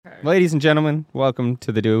Ladies and gentlemen, welcome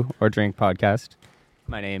to the Do or Drink podcast.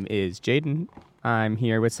 My name is Jaden. I'm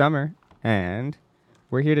here with Summer, and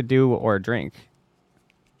we're here to do or drink.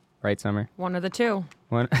 Right, Summer? One of the two.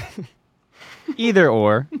 One, either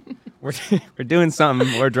or. We're doing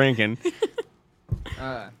something. We're drinking.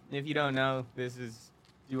 If you don't know, this is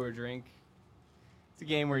Do or Drink. It's a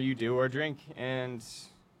game where you do or drink, and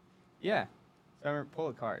yeah, Summer, pull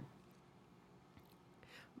a card.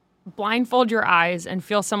 Blindfold your eyes and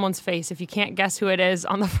feel someone's face. If you can't guess who it is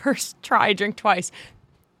on the first try, drink twice.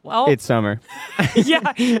 Well, It's Summer. yeah.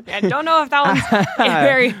 I don't know if that one's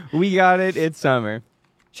very... We got it. It's Summer.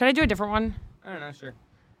 Should I do a different one? I don't know. Sure.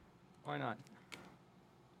 Why not?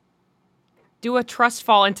 Do a trust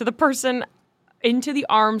fall into the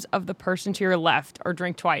arms of the person to your left, or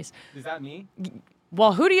drink twice. Is that me?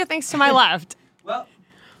 Well, who do you think's to my left? Well,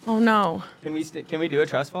 Oh, no. can we do a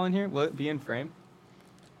trust fall in here? Will it be in frame?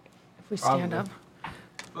 If we stand Probably. up.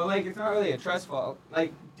 But like, it's not really a trust fall.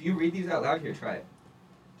 Like, do you read these out loud? Here, try it.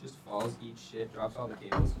 Just falls, eats shit, drops all the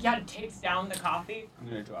cables. Yeah, it takes down the coffee. I'm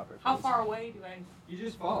gonna drop it. How first. far away do I... You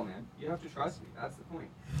just fall, man. You have to trust me. That's the point.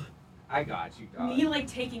 I got you, dog. Me, like,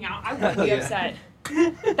 taking out... I would be Yeah. upset.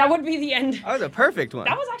 That would be the end. That was a perfect one.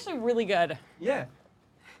 That was actually really good. Yeah.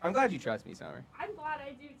 I'm glad you trust me, Summer. I'm glad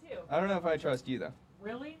I do, too. I don't know if I trust you, though.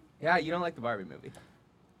 Really? Yeah, you don't like the Barbie movie.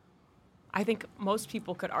 I think most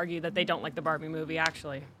people could argue that they don't like the Barbie movie,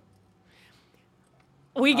 actually.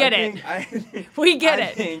 We get it. We get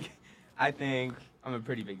it. I think I'm a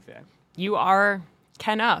pretty big fan. You are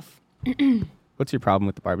Kenuff. What's your problem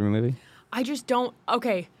with the Barbie movie? I just don't.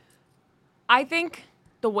 Okay. I think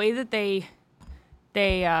the way that they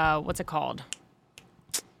what's it called?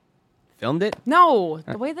 Filmed it? No,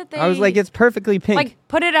 the way that they. I was like, it's perfectly pink. like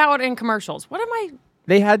put it out in commercials. What am I?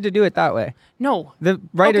 They had to do it that way. No, The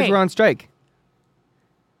writers Okay. were on strike.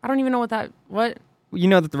 I don't even know what that. What? You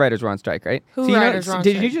know that the writers were on strike, right? Who you know- writers were on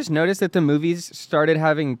Did strike? you just notice that the movies started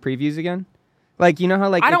having previews again? Like, you know how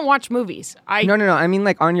like I don't watch movies. No. I mean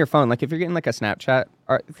like on your phone. Like if you're getting like a Snapchat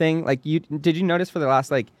thing, like did you notice for the last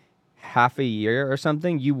like half a year or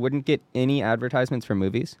something, you wouldn't get any advertisements for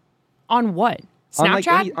movies? On what?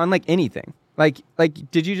 Snapchat? On like anything. Like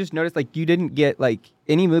did you just notice like you didn't get like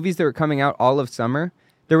any movies that were coming out all of summer?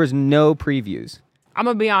 There was no previews. I'm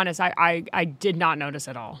gonna be honest. I did not notice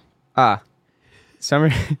at all. Summer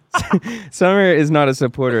Summer is not a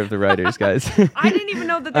supporter of the writers, guys. I didn't even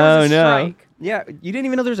know that there was a strike. Yeah, you didn't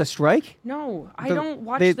even know there was a strike? No, I don't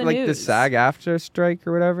watch the like news. the SAG-AFTRA strike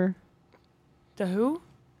or whatever. The who?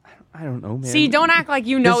 I don't know, man. See, don't act like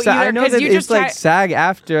you know I either, know because that you it's just like try.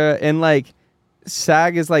 SAG-AFTRA and like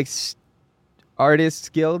SAG is like Artists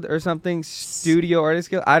Guild or something, Studio Artists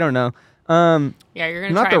Guild. I don't know. Yeah, you're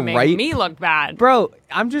gonna not try the to make right- me look bad. Bro,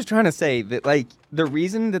 I'm just trying to say that like the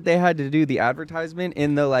reason that they had to do the advertisement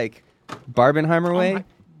in the like Barbenheimer way my-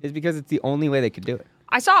 is because it's the only way they could do it.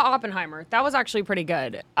 I saw Oppenheimer. That was actually pretty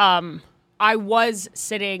good. I was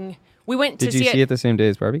sitting. We went to Did you see it the same day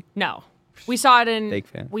as Barbie? No, we saw it in. Fake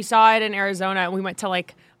fan. We saw it in Arizona, and we went to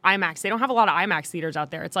like IMAX. They don't have a lot of IMAX theaters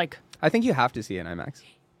out there. It's like I think you have to see it in IMAX.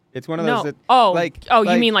 It's one of those no. that Oh, like oh,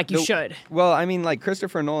 you mean like you should? Well, I mean like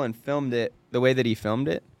Christopher Nolan filmed it the way that he filmed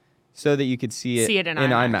it so that you could see it in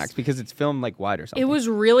IMAX. IMAX. Because it's filmed like wide or something. It was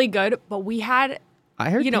really good, but we had. I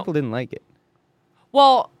heard you know- people didn't like it.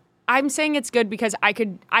 Well, I'm saying it's good because I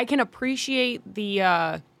can appreciate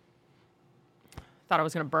the. Thought I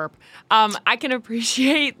was gonna burp. I can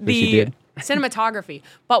appreciate Wish you the did. cinematography,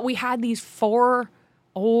 but we had these 4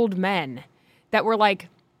 old men that were like.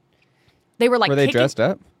 They were like. Were they kicking- dressed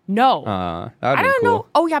up? No. That would I be don't cool. know.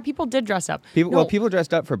 Oh yeah, people did dress up. People, No, well, people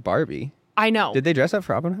dressed up for Barbie. I know. Did they dress up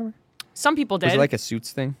for Oppenheimer? Some people did. Was it like a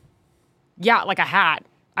suits thing? Yeah, like a hat.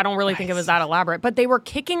 I don't really think it was that elaborate, but they were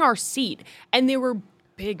kicking our seat, and they were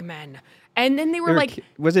big men, and then they were like,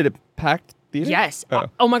 was it a packed theater? yes,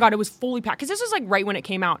 oh my god, it was fully packed because this was like right when it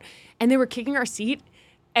came out, and they were kicking our seat,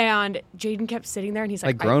 and Jaden kept sitting there, and he's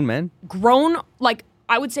like, Like grown men? grown, like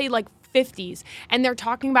I would say like 50s, and they're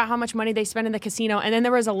talking about how much money they spend in the casino, and then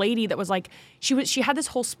there was a lady that was like, she had this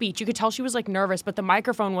whole speech. You could tell she was like nervous, but the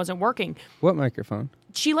microphone wasn't working. What microphone?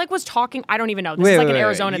 She like was talking. I don't even know. This is like an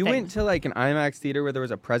Arizona You thing. went to like an IMAX theater where there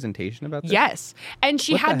was a presentation about this? Yes. And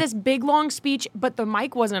she What had the- this big long speech, but the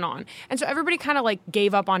mic wasn't on. And so everybody kind of like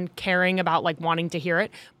gave up on caring about like wanting to hear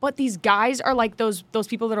it. But these guys are like those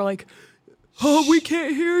people that are like, oh, we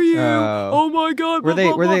can't hear you. Oh my God. Were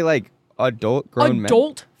blah, blah, they blah." like adult grown men?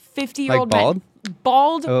 Adult 50-year-old Like bald? men.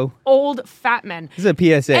 Bald, Oh. old, fat men. This is a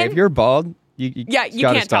PSA. If And- you're bald, you Yeah, you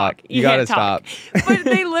gotta can't stop. talk. You gotta can't talk. stop. But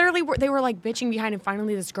they literally were like bitching behind, and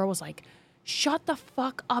finally this girl was like, shut the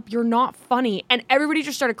fuck up. You're not funny. And everybody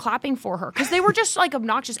just started clapping for her because they were just like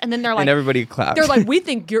obnoxious. And then they're like, and everybody clapped. They're like, we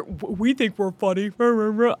think we're funny.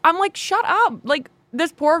 I'm like, shut up. Like,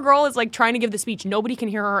 this poor girl is like trying to give the speech. Nobody can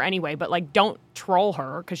hear her anyway, but like, don't troll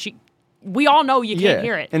her because we all know you can't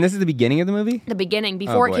hear it. And this is the beginning of the movie? The beginning,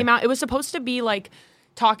 before it came out. It was supposed to be like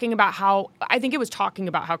talking about how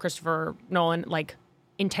Christopher Nolan like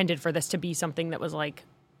intended for this to be something that was like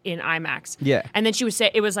in IMAX. Yeah. And then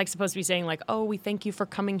it was like supposed to be saying like, oh, we thank you for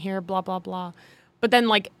coming here, blah, blah, blah. But then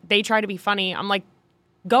like they try to be funny. I'm like,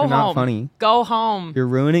 go You're home. not funny. Go home. You're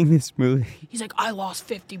ruining this movie. He's like, I lost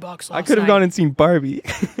 $50 last I could have gone and seen Barbie.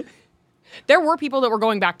 There were people that were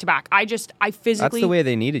going back to back. I physically. That's the way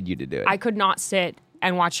they needed you to do it. I could not sit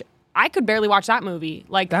and watch. I could barely watch that movie.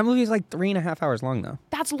 Like that movie is like 3.5 hours long though.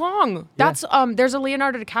 That's long. Yeah. That's there's a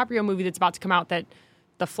Leonardo DiCaprio movie that's about to come out that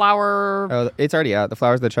the flower. Oh, it's already out. The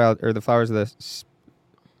Flowers of the Child or the Flowers of the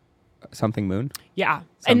something moon. Yeah,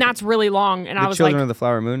 something. And that's really long. And the I was Children like, of the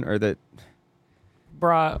Flower Moon or the.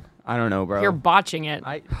 Bruh. I don't know, bro. You're botching it.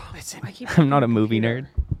 I'm not a movie nerd.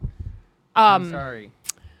 I'm sorry.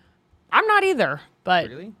 I'm not either. But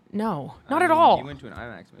really? No, not at all. You went to an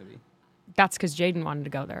IMAX movie. That's because Jaden wanted to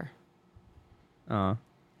go there. Oh.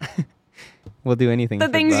 We'll do anything. The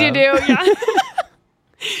for things love. you do, yeah.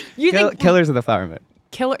 You think Killers of the Flower Moon?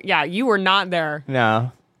 Yeah, you were not there.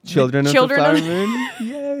 No. Children of the Flower Moon?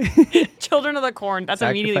 Yay. Children of the Corn. That's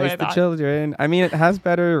immediately what I Sacrifice thought. the children. I mean, it has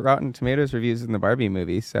better Rotten Tomatoes reviews than the Barbie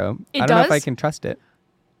movie, so It I don't know if does? I can trust it.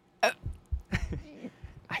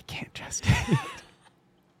 I can't trust it.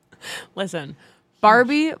 Listen,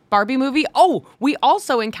 Barbie movie. Oh, we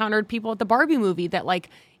also encountered people at the Barbie movie that like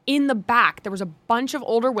in the back, there was a bunch of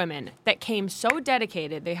older women that came so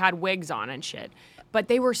dedicated. They had wigs on and shit, but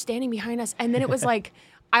they were standing behind us. And then it was like,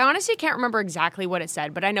 I honestly can't remember exactly what it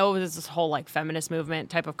said, but I know it was this whole like feminist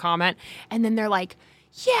movement type of comment. And then they're like,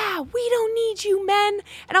 yeah, we don't need you men.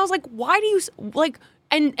 And I was like, why do you like,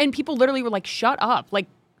 and people literally were like, shut up. Like,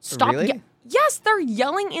 stop. Really? Yes, they're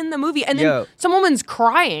yelling in the movie. And then some woman's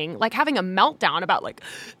crying, like having a meltdown about like,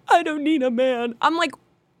 I don't need a man. I'm like,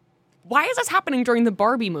 why is this happening during the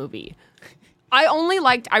Barbie movie? I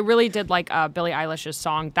really did like Billie Eilish's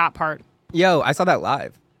song, that part. Yo, I saw that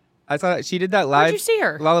live. She did that live. Where'd you see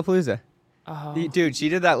her? Lollapalooza. Oh. Dude, she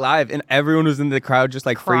did that live, and everyone was in the crowd just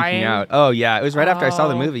like Crying? freaking out. Oh yeah, it was right after I saw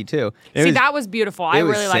the movie too. That was beautiful. I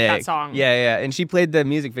really like that song. Yeah, and she played the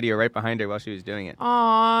music video right behind her while she was doing it.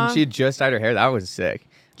 Aww. And she had just dyed her hair. That was sick.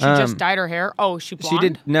 She just dyed her hair? Oh, she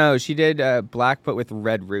blonde? She did black but with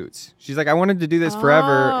red roots. She's like, I wanted to do this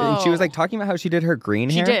forever. And she was like talking about how she did her green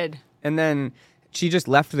hair. She did. And then she just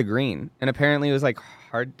left the green. And apparently it was like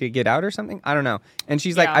hard to get out or something. I don't know. And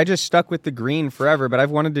she's like, I just stuck with the green forever, but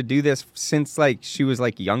I've wanted to do this since like she was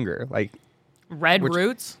like younger. Like red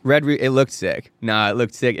roots? Red root. It looked sick. Nah, it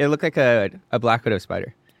looked sick. It looked like a Black Widow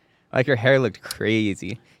spider. Like her hair looked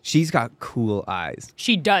crazy. She's got cool eyes.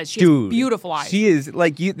 She does. She has beautiful eyes. She is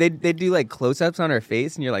like they do like close-ups on her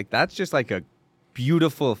face, and you're like, that's just like a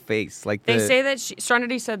beautiful face. Like they say that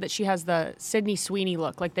Serenity said that she has the Sydney Sweeney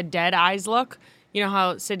look, like the dead eyes look. You know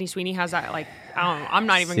how Sydney Sweeney has that? Like I don't know. I'm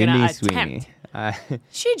not even gonna attempt.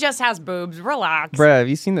 She just has boobs. Relax, bruh. Have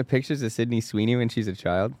you seen the pictures of Sydney Sweeney when she's a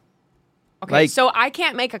child? Okay, so I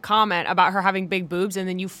can't make a comment about her having big boobs, and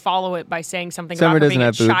then you follow it by saying something about her being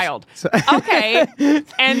a child. Okay,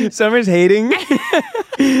 and Summer's hating.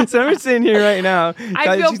 Summer's sitting here right now.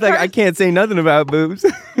 She's like, I can't say nothing about boobs.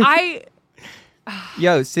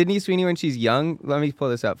 Yo, Sydney Sweeney when she's young. Let me pull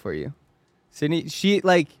this up for you. Sydney, she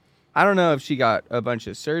like, I don't know if she got a bunch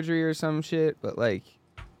of surgery or some shit, but like.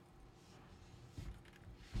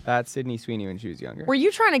 That's Sydney Sweeney when she was younger. Were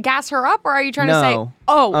you trying to gas her up, or are you trying to say,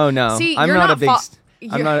 "Oh no"? See, I'm you're not a big.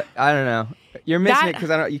 I'm not. I don't know. You're missing it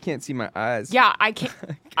because you can't see my eyes. Yeah, I can't.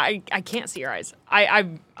 I can't see your eyes.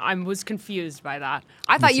 I was confused by that.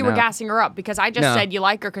 I thought you were gassing her up because I just said you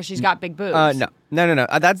like her because she's got big boobs. No.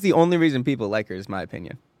 That's the only reason people like her, is my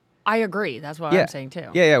opinion. I agree. That's what I'm saying too.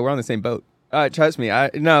 Yeah, we're on the same boat. Trust me.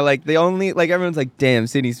 Everyone's like, damn,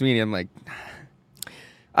 Sydney Sweeney. I'm like,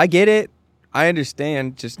 I get it. I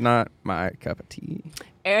understand, just not my cup of tea.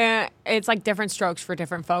 It's like different strokes for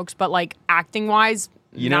different folks, but like acting wise,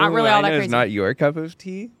 you not know really all that crazy. It's not your cup of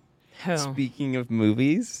tea. Who? Speaking of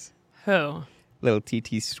movies, who? Little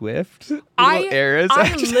TT Swift. I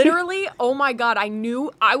literally, oh my god, I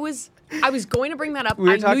knew I was going to bring that up.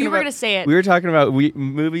 I knew you were going to say it. We were talking about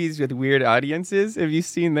movies with weird audiences. Have you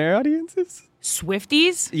seen their audiences?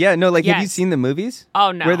 Swifties? Yeah, no. Like, have you seen the movies?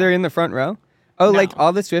 Oh no, where they're in the front row. Oh, no. Like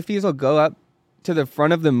all the Swifties will go up to the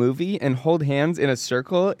front of the movie and hold hands in a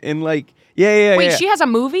circle in like Wait, she has a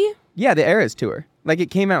movie? Yeah, the Eras tour. Like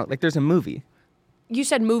it came out. Like there's a movie. You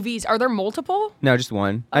said movies. Are there multiple? No, just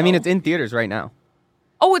one. I mean, Oh. it's in theaters right now.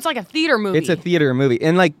 Oh, it's like a theater movie. It's a theater movie.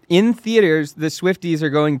 And like in theaters, the Swifties are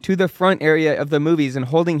going to the front area of the movies and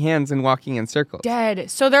holding hands and walking in circles. Dead.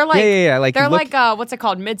 So they're like, Yeah. Like they're look- like, what's it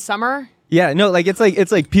called? Midsummer? Yeah, no, like it's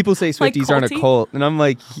like people say Like Swifties aren't a culty? cult, and I'm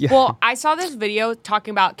like, yeah. Well, I saw this video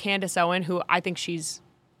talking about Candace Owen, who I think she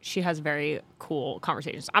has very cool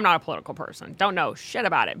conversations. I'm not a political person. Don't know shit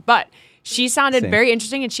about it. But she sounded Same. very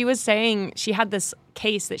interesting, and she was saying, she had this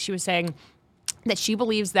case that she was saying that she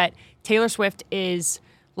believes that Taylor Swift is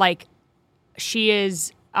like, she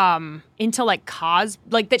is into like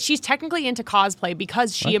like that she's technically into cosplay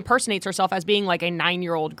because she impersonates herself as being like a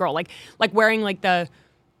 9-year-old girl, like wearing like the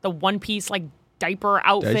one piece like diaper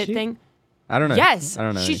outfit she? thing. I don't know. Yes, I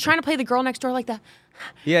don't know. she's anything. trying to play the girl next door like that.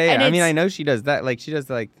 Yeah. and I mean, it's- I know she does that. Like she does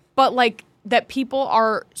like. But like that people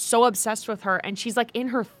are so obsessed with her, and she's like in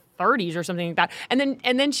her 30s or something like that. And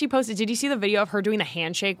then she posted. Did you see the video of her doing the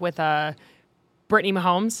handshake with Brittany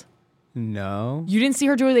Mahomes? No. You didn't see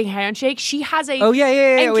her doing the handshake. She has a. Oh yeah.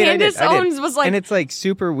 And Wait, Candace I did. Owens was like, and it's like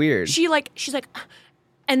super weird. she's like,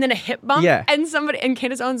 and then a hip bump. Yeah. And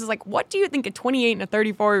Candace Owens is like, what do you think a 28 and a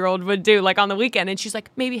 34-year-old would do like on the weekend? And she's like,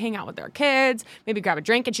 maybe hang out with their kids, maybe grab a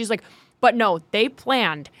drink. And she's like, but no, they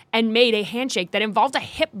planned and made a handshake that involved a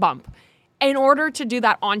hip bump in order to do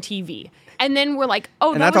that on TV. And then we're like,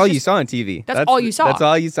 oh, and that that's was all just, you saw on TV. That's all you saw. That's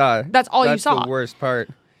all you saw. That's all you saw. That's the worst part.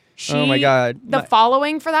 She, Oh my God. The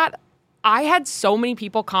following for that, I had so many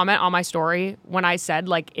people comment on my story when I said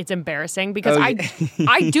like it's embarrassing because Oh, yeah.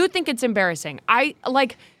 I do think it's embarrassing. I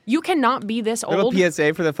like you cannot be this Little old.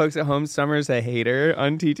 PSA for the folks at home. Summer's a hater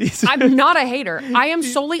on TT. I'm not a hater. I am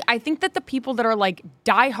solely. I think that the people that are like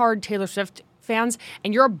diehard Taylor Swift fans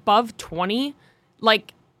and you're above 20,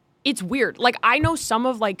 like it's weird. Like I know some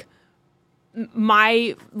of like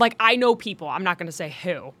I know people. I'm not going to say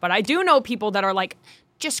who, but I do know people that are like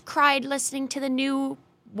just cried listening to the new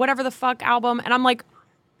whatever the fuck album, and I'm like,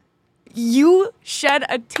 you shed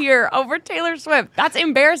a tear over Taylor Swift. That's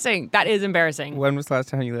embarrassing. That is embarrassing. When was the last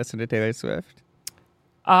time you listened to Taylor Swift?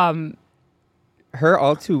 Her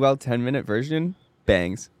All Too Well 10-minute version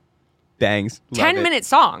bangs. Love 10-minute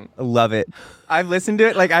song. Love it. I've listened to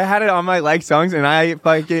it. Like I had it on my like songs, and I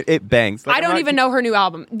fucking it bangs. Like, I don't even know her new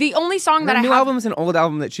album. The only song that Her I new have. album is an old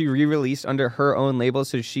album that she re-released under her own label,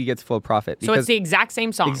 so she gets full profit. So it's the exact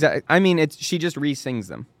same song. I mean, she just re-sings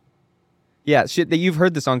them. Yeah, shit that you've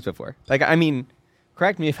heard the songs before. Like, I mean,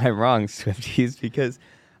 correct me if I'm wrong, Swifties, because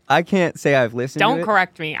I can't say I've listened to Don't it.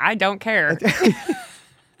 correct me. I don't care.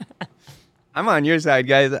 I'm on your side,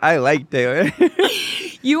 guys. I like Taylor.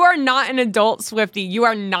 You are not an adult Swiftie. You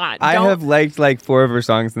are not. I Don't- have liked like 4 of her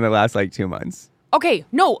songs in the last like 2 months. Okay,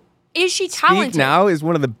 no. Is she talented? Speak Now is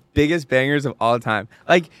one of the biggest bangers of all time.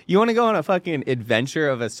 Like, you want to go on a fucking adventure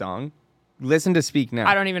of a song? Listen to Speak Now.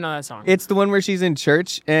 I don't even know that song. It's the one where she's in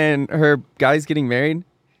church and her guy's getting married.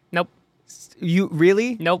 Nope. You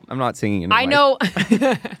really? Nope. I'm not singing it. I know.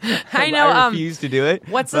 I know. I refuse to do it.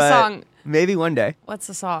 what's the but song? Maybe one day. What's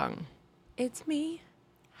the song? It's me.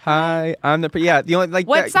 Hi, I'm the the only like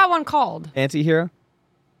What's that one called? Anti-Hero.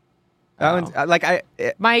 That one's like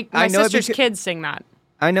My I know it sister's because- kids sing that.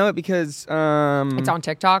 I know it because It's on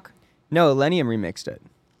TikTok. no, Millennium remixed it.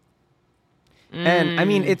 And I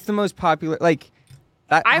mean, it's the most popular. Like,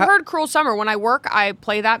 I've heard "Cruel Summer." When I work, I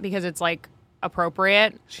play that because it's like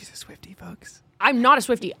appropriate. she's a Swiftie, folks. I'm not a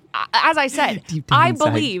Swiftie. As I said, Deep down I inside.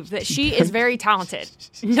 believe that she is very talented.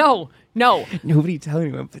 No. Nobody tell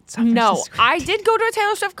anyone, but Summer's No, a Swiftie. I did go to a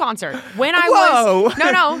Taylor Swift concert when I Whoa. was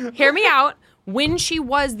no, hear me out. When she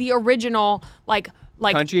was the original, like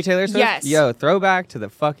Country Taylor Swift. Yes. Yo, throwback to the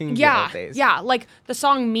fucking good old days. yeah, like the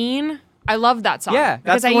song "Mean." I love that song. Yeah,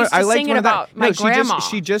 because that's I the one. used to liked sing one it of that. about my No, grandma.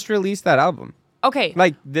 She just released that album. Okay,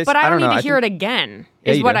 Like this, but I don't know, need to hear it think- again.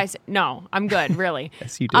 Yeah, Is you what do. I say. No, I'm good. Really.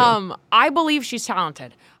 Yes, you do. I believe she's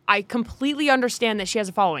talented. I completely understand that she has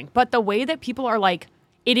a following, but the way that people are like,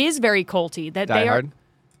 it is very culty that Die they Hard. are.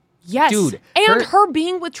 Yes, Dude, and her- her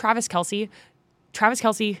being with Travis Kelce. Travis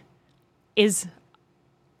Kelce is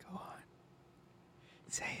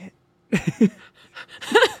Say it.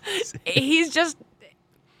 he's just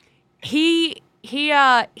he's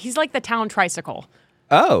like the town tricycle.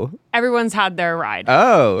 Oh. Everyone's had their ride.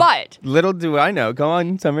 Oh. But little do I know. Go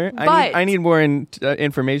on, Summer. But- I need more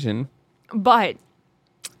information. But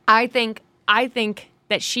I think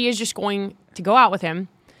that she is just going to go out with him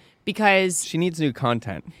because She needs new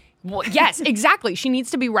content. well, yes, exactly. She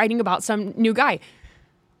needs to be writing about some new guy.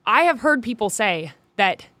 I have heard people say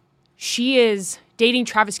that she is dating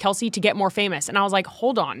Travis Kelce to get more famous. And I was like,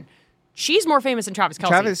 hold on. She's more famous than Travis Kelce.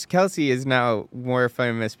 Travis Kelce is now more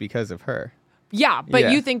famous because of her. Yeah, but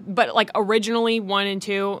Yeah. you think, but like originally 1 and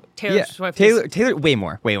 2, Taylor Swift. Taylor, way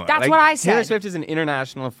more. That's what I said. Taylor Swift is an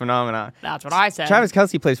international phenomenon. That's what I said. Travis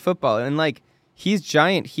Kelce plays football, and like he's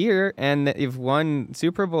giant here, and they've won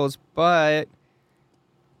Super Bowls, but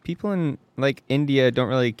people in like India don't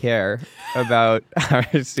really care about our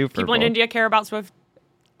Super Bowl. People in India care about Swift?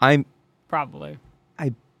 Probably.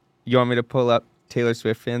 You want me to pull up Taylor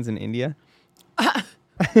Swift fans in India?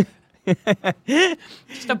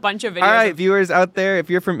 Just a bunch of videos. All right, viewers out there, if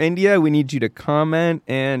you're from India, we need you to comment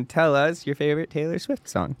and tell us your favorite Taylor Swift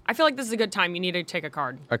song. I feel like this is a good time. You need to take a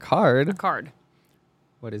card. A card? A card.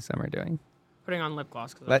 What is Summer doing? Putting on lip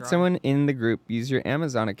gloss. Let someone in the group use your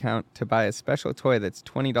Amazon account to buy a special toy that's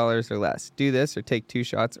 $20 or less. Do this or take 2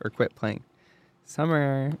 shots or quit playing.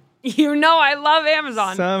 Summer. You know I love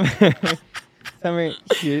Amazon. Summer,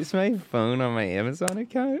 here's my phone on my Amazon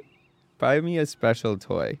account. Buy me a special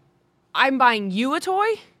toy. I'm buying you a toy?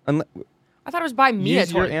 I thought it was buy me a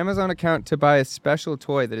Use toy. your Amazon account to buy a special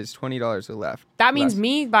toy that is $20 or less. That means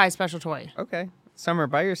me buy a special toy. Okay. Summer,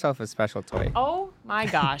 buy yourself a special toy. Oh my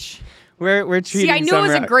gosh. We're treating See, I knew Summer it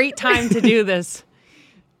was a out. great time to do this.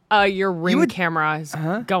 Your Ring camera is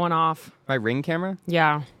going off. My Ring camera?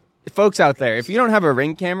 Yeah. Folks out there, if you don't have a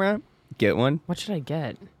Ring camera, get one. What should I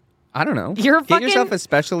get? I don't know. You're get yourself a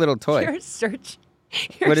special little toy. Your search.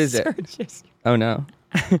 What is it? Oh no.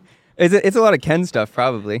 It's a lot of Ken stuff,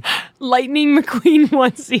 probably. Lightning McQueen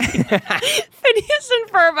onesie. Phineas and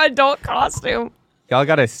Ferb adult costume. Y'all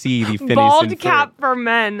gotta see the Phineas Bald and Ferb. cap for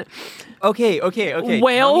men. Okay.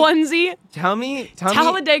 Whale onesie. Tell me.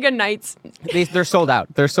 Talladega Nights. They're sold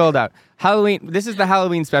out. They're sold out. Halloween. This is the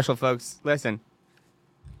Halloween special, folks. Listen.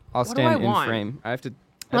 I'll What do I stand in want? frame. I have to.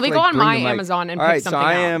 Let me go on my Amazon and All pick right, something so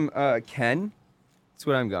I out. am Ken. That's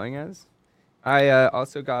what I'm going as. I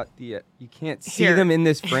also got the. You can't see Here. them in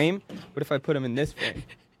this frame. What if I put them in this frame?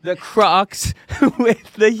 The Crocs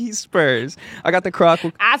with the Spurs. I got the Croc.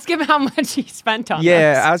 Ask him how much he spent on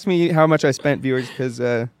Yeah, this. ask me how much I spent, viewers, because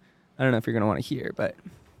I don't know if you're gonna want to hear, but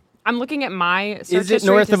I'm looking at my search is it history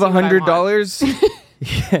north to of see what I want.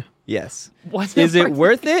 $100? Yeah. Yes. Was Is it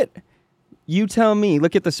worth it? You tell me.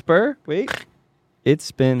 Look at the spur. Wait. It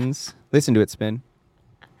spins. Listen to it spin.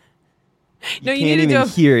 No, you Can't need to even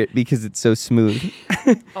do. hear it because it's so smooth.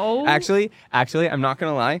 Oh, Actually, I'm not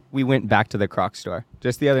gonna lie. We went back to the Croc store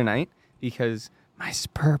just the other night because my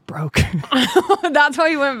spur broke. that's why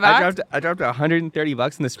you went back. I dropped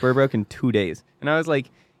 $130 and the spur broke in 2 days. And I was like,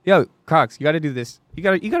 "Yo, Crocs, you got to do this. You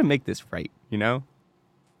got to make this right, you know?"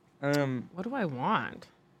 What do I want?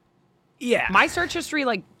 Yeah. My search history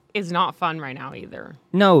is not fun right now either.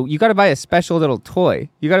 No, you got to buy a special little toy.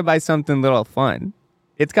 You got to buy something little fun.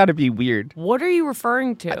 It's got to be weird. What are you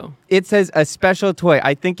referring to? It says a special toy.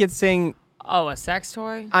 I think it's saying, Oh, a sex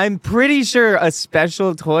toy? I'm pretty sure a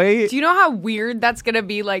special toy. Do you know how weird that's going to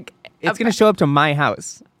be? It's going to show up to my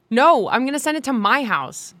house. No, I'm going to send it to my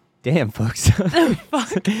house. Damn, folks.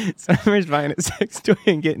 Summer's buying a sex toy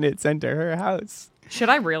and getting it sent to her house. Should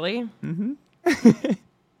I really?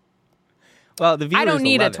 Well, the viewers I don't will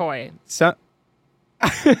need a love it. toy.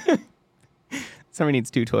 Somebody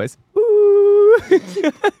needs 2 toys. Ooh.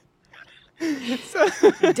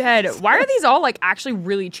 Dead. Why are these all actually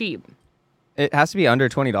really cheap? It has to be under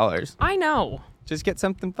 $20. I know. Just get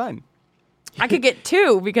something fun. I could get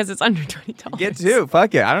 2 because it's under $20. Get 2.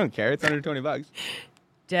 Fuck it. I don't care. It's under $20.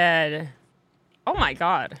 Dead. Oh my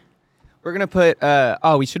god. We're going to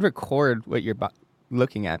put, we should record what you're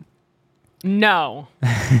looking at. No.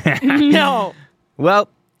 No. Well,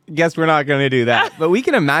 guess we're not going to do that. But we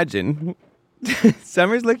can imagine.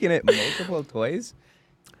 Summer's looking at multiple toys.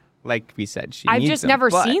 Like we said, she I've needs just them, never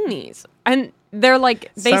but seen these. And they're they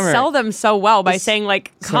Summer, sell them so well by this- saying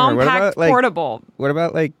Summer, what compact about, portable. What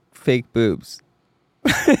about fake boobs?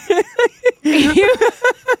 You-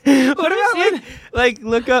 What about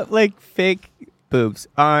look up fake boobs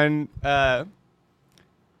on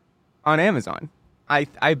Amazon? I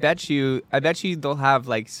bet you they'll have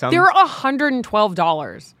some They're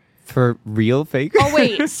 $112. for real fake. Oh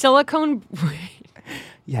wait, silicone.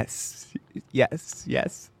 Yes.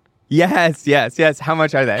 How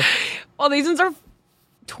much are they? Well, these ones are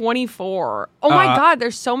 24. Oh my god,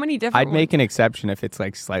 there's so many different. I'd make an exception if it's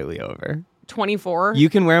slightly over. 24. You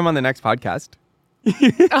can wear them on the next podcast.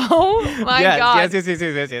 Oh my god.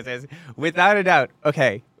 Yes. Without a doubt.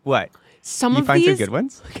 Okay, what? Some You of find these. some good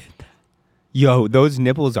ones? Yo, those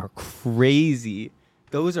nipples are crazy.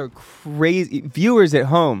 Those are crazy. Viewers at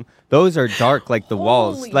home, those are dark like the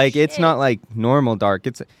walls. Holy It's shit. not normal dark.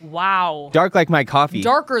 It's Wow. dark like my coffee.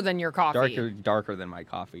 Darker than your coffee. Darker than my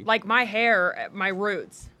coffee. Like my hair at my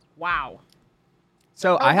roots. Wow.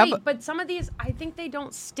 So I have. But some of these, I think they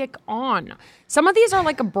don't stick on. Some of these are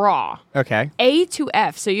like a bra. Okay. A to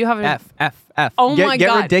F. So you have an F. Oh my God.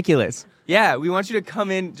 Get ridiculous. Yeah, we want you to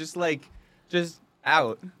come in just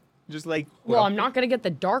out. Just like. Well, I'm not going to get the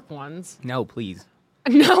dark ones. No, please.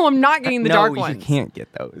 No, I'm not getting the dark ones. No, you can't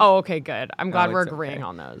get those. Oh, okay, good. I'm glad we're it's agreeing okay.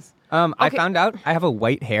 on those. I found out I have a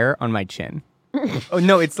white hair on my chin. Oh,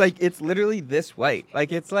 no, it's literally this white.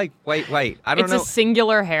 Like, it's like white. I don't know. It's a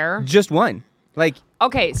singular hair? Just one. Like.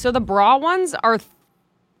 Okay, so the bra ones are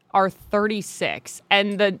 36.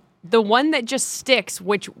 And the one that just sticks,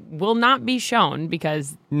 which will not be shown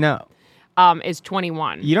because... No. Is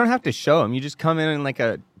 21. You don't have to show them. You just come in like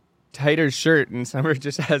a tighter shirt and Summer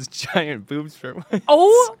just has giant boobs for once.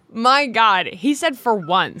 Oh my God. He said for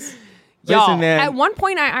once. Y'all, Listen, man. at one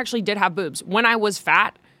point I actually did have boobs. When I was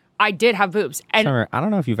fat, I did have boobs. And Summer, I don't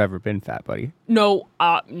know if you've ever been fat, buddy. no,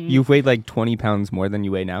 You've weighed like 20 pounds more than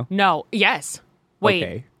you weigh now? no, yes. Wait.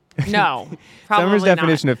 Okay. No. Probably Summer's not.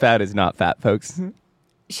 definition of fat is not fat, folks.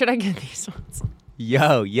 Should I get these ones?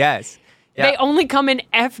 Yo, yes. Yeah. They only come in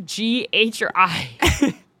F, G, H, or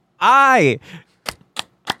I. I.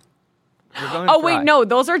 Oh, wait, no.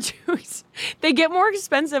 Those are twos. They get more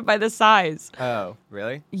expensive by the size. Oh,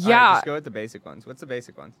 really? Yeah. All right, just go with the basic ones. What's the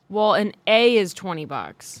basic ones? Well, an A is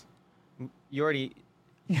 $20. You already...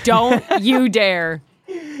 Don't you dare.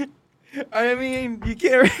 I mean, you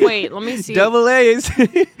can't... Wait, let me see. Double A's.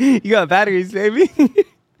 You got batteries, baby.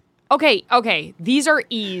 Okay. These are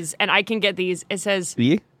E's, and I can get these. It says...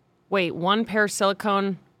 B? Wait, one pair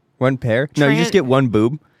silicone. One pair? No, you just get one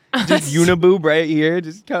boob. Just uniboob right here.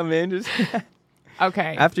 Just come in. Just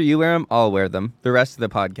Okay. After you wear them, I'll wear them. The rest of the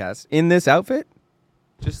podcast. In this outfit?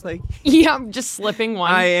 Just like... Yeah, I'm just slipping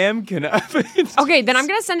one. I am gonna... Okay, then I'm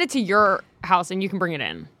going to send it to your house, and you can bring it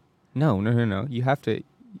in. No. You have to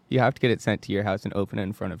get it sent to your house and open it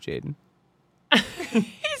in front of Jaden.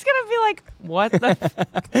 He's going to be like, what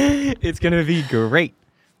the... It's going to be great.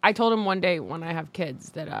 I told him one day when I have kids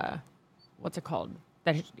that, what's it called?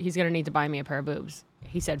 That he's going to need to buy me a pair of boobs.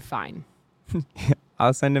 He said, fine.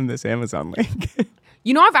 I'll send him this Amazon link.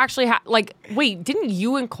 You know, I've actually wait, didn't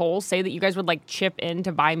you and Cole say that you guys would like chip in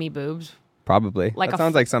to buy me boobs? Probably. Like that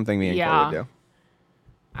sounds like something me and Cole would do.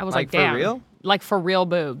 I was Like, like, damn. for real? Like for real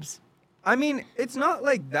boobs. I mean, it's not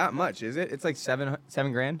like that much, is it? It's like $7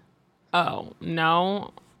 grand. Oh,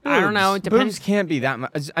 no. I don't know. It depends. Boobs can't be that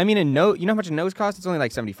much. I mean, you know how much a nose costs? It's only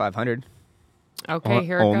like $7,500. Okay,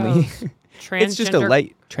 here it only. goes. It's just a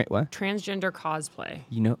light... what? Transgender cosplay.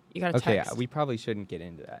 You know... You got to Okay, text. yeah, we probably shouldn't get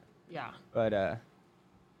into that. Yeah. But,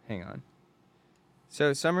 hang on.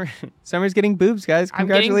 So, Summer's getting boobs, guys. I'm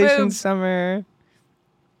getting Congratulations, boobs. Summer.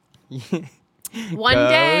 One Go,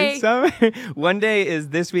 day. Summer. One day is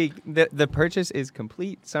this week. The purchase is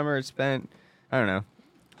complete. Summer spent, I don't know.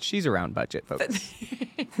 She's around budget, folks.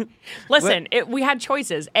 Listen, we had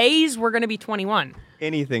choices. A's were going to be 21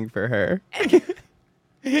 Anything for her.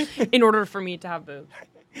 in order for me to have boobs.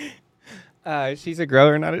 She's a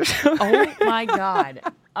grower, not a shower. Oh, my God.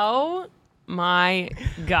 Oh, my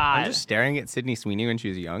God. I'm just staring at Sydney Sweeney when she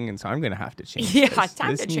was young, and so I'm going to have to change Yeah, this.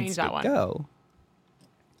 time This to change needs that one. Go.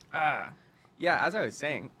 Yeah, as I was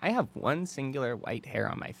saying, I have one singular white hair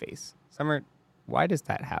on my face. Summer, why does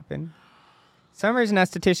that happen? Summer's an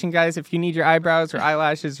esthetician, guys. If you need your eyebrows or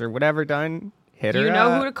eyelashes or whatever done, hit her up. You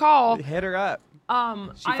know who to call. Hit her up. She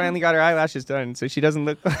I'm finally got her eyelashes done, so she doesn't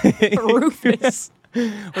look like... Rufus.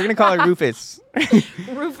 We're going to call her Rufus.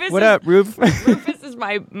 Rufus. What up, Ruf? Rufus is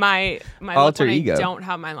my Alter look when ego. I don't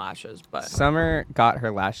have my lashes, but Summer got her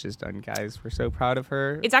lashes done, guys. We're so proud of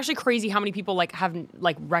her. it's actually crazy how many people have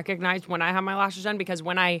recognized when I have my lashes done, because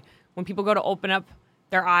when people go to open up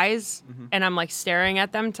their eyes and I'm like staring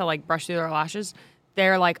at them to like brush through their lashes,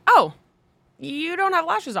 they're like, "Oh, you don't have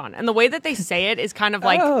lashes on." And the way that they say it is kind of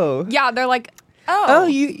like, Oh. yeah, they're like, Oh,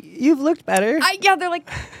 you've looked better. they're like,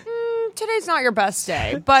 today's not your best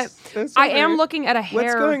day, but So I am Summer, looking at a hair.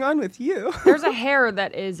 What's going on with you? There's a hair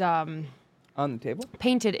that is On the table?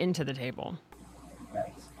 painted into the table. Nice.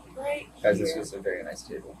 Right. Guys, this was a very nice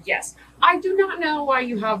table. Yes. I do not know why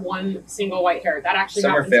you have one single white hair. That actually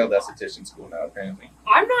Summer happens failed a lot. esthetician school now, apparently.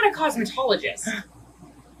 I'm not a cosmetologist.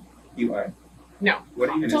 You are. No. What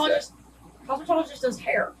are you going to say? Cosmetologist does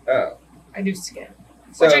hair. Oh. I do skin.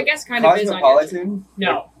 So, Which I guess kind of is on your- Cosmopolitan?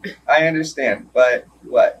 No. I understand, but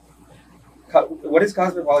what? What does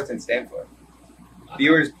Cosmopolitan stand for?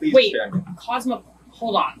 Viewers, please Wait. share.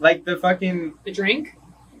 Hold on. Like the fucking... The drink?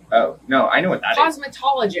 Oh, no, I know what that is.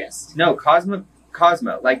 Cosmetologist. No,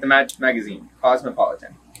 Cosmo, like the magazine.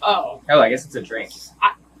 Cosmopolitan. Oh. Oh, I guess it's a drink.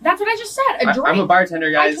 That's what I just said. A drink. I'm a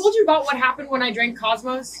bartender, guys. I told you about what happened when I drank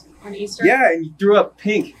Cosmos on Easter. Yeah, and you threw up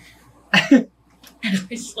pink. I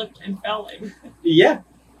slipped and fell in. Yeah.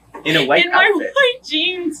 In a white in my outfit. white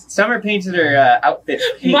jeans. Summer painted her outfit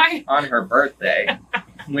pink on her birthday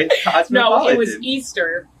with Cosmopolitan. No, it was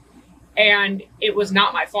Easter, and it was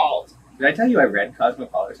not my fault. Did I tell you I read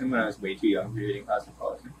Cosmopolitan when I was way too young to be reading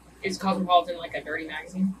Cosmopolitan? Is Cosmopolitan like a dirty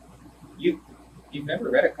magazine? You've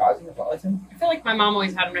never read a Cosmopolitan? I feel like my mom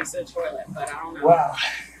always had them next to the toilet, but I don't know. Wow.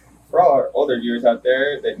 For all our older viewers out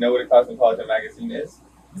there that know what a Cosmopolitan magazine is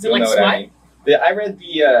it like smut? I read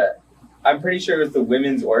I'm pretty sure it was the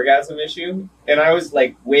women's orgasm issue, and I was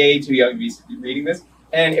like way too young to be reading this.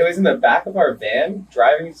 And it was in the back of our van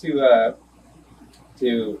driving to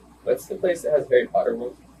what's the place that has Harry Potter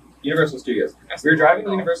World? Universal Studios. We were driving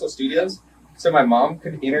to Universal Studios, so my mom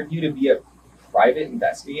could interview to be a private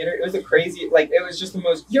investigator. It was a crazy, it was just the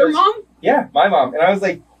most. Your mom? Yeah, my mom. And I was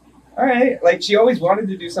like, all right. Like, she always wanted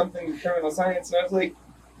to do something with criminal science, and I was like,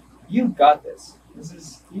 you got this. This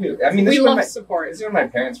is you. I mean, we love support. This is when my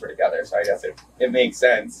parents were together, so I guess it makes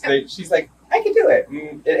sense. She's like, I could do it.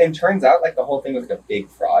 And turns out, like, the whole thing was like a big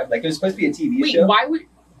fraud. Like, it was supposed to be a TV show. Why would...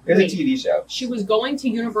 It was a TV show. She was going to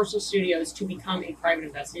Universal Studios to become a private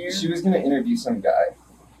investigator? She was going to interview some guy.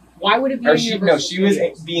 Why would it be she was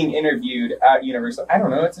being interviewed at Universal. I don't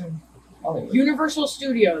know. It's in Hollywood. Universal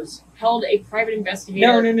Studios held a private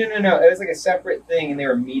investigator. No. It was like a separate thing, and they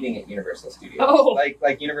were meeting at Universal Studios. Oh.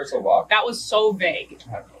 Like Universal Walk. That was so vague.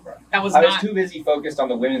 I don't know, bro. That was I was too busy focused on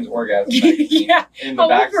the women's orgasm. Yeah.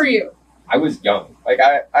 How old were you? I was young. Like,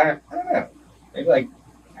 I don't know. Maybe like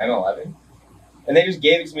 10, 11. And they just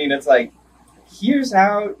gave it to me, and it's like, here's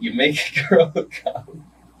how you make a girl come.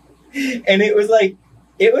 And it was like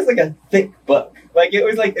a thick book. Like, it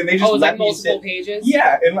was like, and they just let me multiple pages?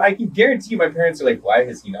 Yeah, and I can guarantee my parents are like, why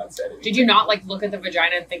has he not said it? Did you not, like, look at the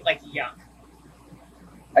vagina and think, like, yuck?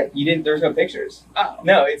 You didn't, there's no pictures. Oh.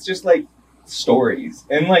 No, it's just, like, stories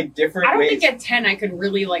and, like, different ways. I don't think at 10 I could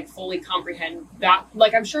really, like, fully comprehend that.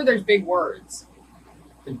 Like, I'm sure there's big words.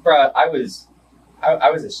 Bruh, I was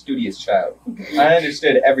a studious child. I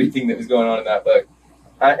understood everything that was going on in that book.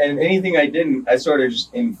 And anything I didn't, I sort of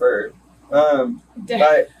just inferred.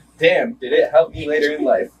 But damn, did it help me later in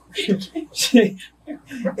life?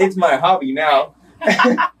 It's my hobby now.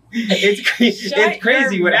 It's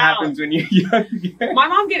crazy what happens when you're young. My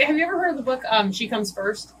mom have you ever heard of the book She Comes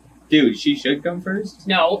First? Dude, She Should Come First?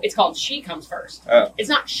 No, it's called She Comes First. Oh. It's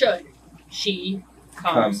not should. She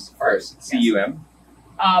comes first. C-U-M?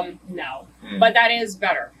 No. But that is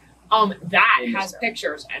better. That has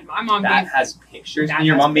pictures, and my mom has pictures, and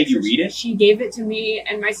your mom made you read it? She gave it to me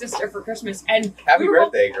and my sister for Christmas, and happy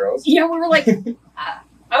birthday, girls. Yeah, we were like,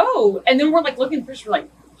 oh, and then we're like looking for, we're like,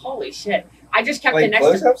 holy shit. I just kept like the next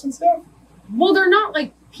close-ups and stuff? Well, they're not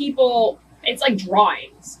like people, it's like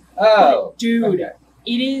drawings. Oh. But, dude, okay.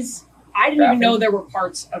 It is, I didn't even know there were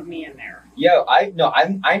parts of me in there. Yo,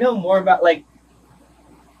 I know more about, like,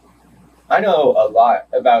 I know a lot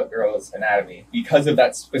about girls' anatomy because of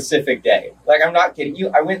that specific day. Like, I'm not kidding you.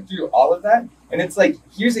 I went through all of that, and it's like,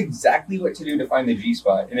 here's exactly what to do to find the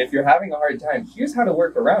G-spot. And if you're having a hard time, here's how to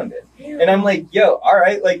work around it. Yeah. And I'm like, yo, all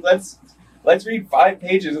right, like, let's read 5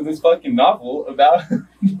 pages of this fucking novel about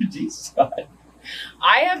the G-spot.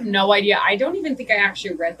 I have no idea. I don't even think I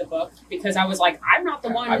actually read the book because I was like, I'm not the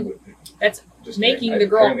one that's just making the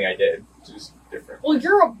girl. Apparently I did. Just different. Well,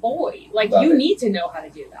 you're a boy. Like, you need to know how to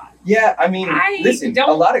do that. Yeah, I mean, listen,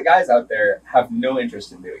 a lot of guys out there have no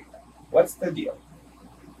interest in doing that. What's the deal?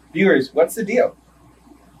 Viewers, what's the deal?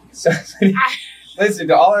 So, listen,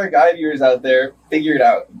 to all our guy viewers out there, figure it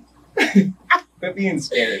out. Quit being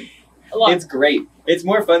scared. Look, it's great. It's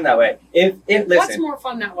more fun that way. Listen. What's more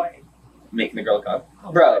fun that way? Making the girl come.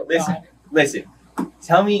 Oh, bro, listen.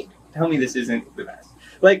 Tell me this isn't the best.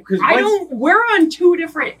 Like, because we're on 2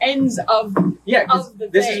 different ends of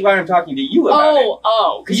this is why I'm talking to you about it.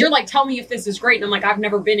 Because you're like, tell me if this is great, and I'm like, I've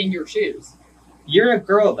never been in your shoes. You're a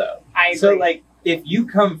girl, though. I agree. So, like, if you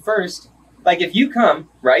come first, like, if you come,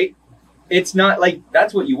 right, it's not, like,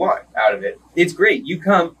 that's what you want out of it. It's great. You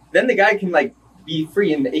come, then the guy can, like, be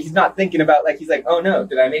free, and he's not thinking about, like, he's like, oh, no,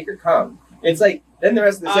 did I make her come? It's like, then the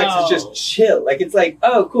rest of the sex is just chill. Like, it's like,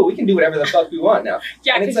 oh, cool, we can do whatever the fuck we want now.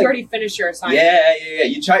 Yeah, because you already finished your assignment. Yeah.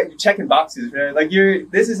 You're checking boxes, right? Like,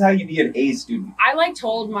 this is how you be an A student. I, like,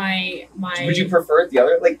 told my... Would you prefer it the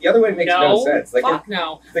other? Like, the other way makes no sense. Like, fuck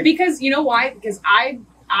no. Like, because, you know why? Because I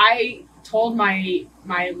told my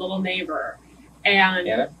little neighbor, and...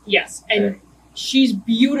 Anna? Yes, and she's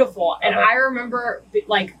beautiful. And I remember,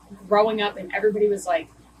 like, growing up, and everybody was like,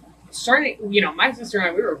 my sister and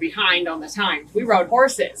I, we were behind on the times. We rode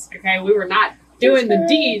horses, okay? We were not doing the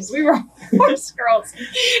D's. We were horse girls.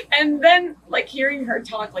 And then like hearing her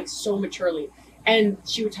talk like so maturely, and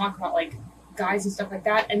she would talk about like guys and stuff like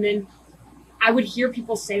that, and then I would hear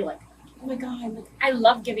people say like, oh my God, like, I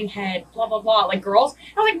love giving head, blah, blah, blah, like girls.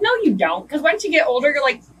 I was like, no, you don't. Because once you get older, you're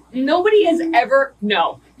like, nobody has ever,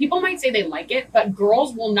 no. People might say they like it, but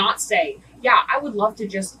girls will not say, yeah, I would love to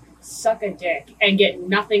just suck a dick and get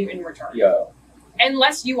nothing in return. Yo.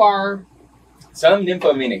 Unless you are Some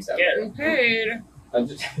nymphomaniacs out there. getting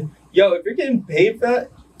paid. Yo, if you're getting paid for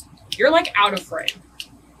that, You're like out of frame.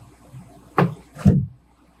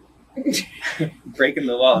 breaking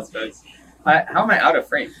the walls, folks. How am I out of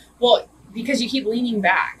frame? Well, because you keep leaning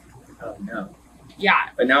back. Oh, no. Yeah.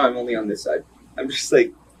 But now I'm only on this side. I'm just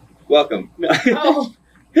like, welcome. Oh,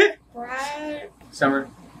 Brad. Summer,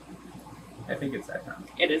 I think it's that time.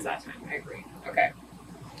 It is that time. I agree. Okay.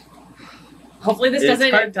 Hopefully this It's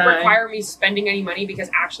doesn't card time. require me spending any money, because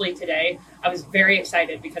actually today I was very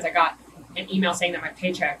excited because I got an email saying that my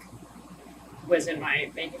paycheck was in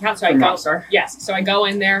my bank account. So I From go. Rockstar? Yes. So I go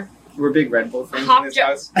in there. We're big Red Bull fans in Hop this jump.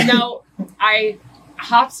 house. No, I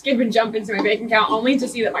hop, skip, and jump into my bank account only to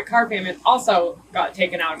see that my car payment also got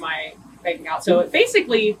taken out of my bank account. So it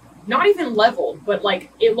basically not even leveled, but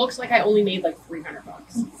like it looks like I only made like $300.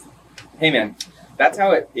 Hey, man, that's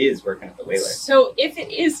how it is working at the Whaler. So if it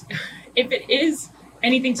is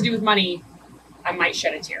anything to do with money, I might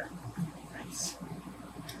shed a tear. Nice.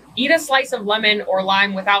 Eat a slice of lemon or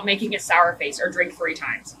lime without making a sour face, or drink 3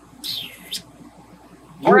 times.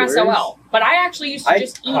 Or Yours? SOL. But I actually used to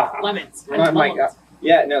just eat lemons. Oh my Lemons. God.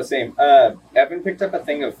 Yeah, no, same. Evan picked up a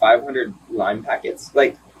thing of 500 lime packets.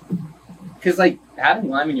 Like, because, like,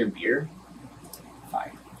 having lime in your beer,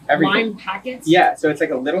 fine. Everything. Lime packets? Yeah, so it's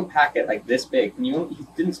like a little packet, like this big. And you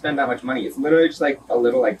didn't spend that much money. It's literally just like a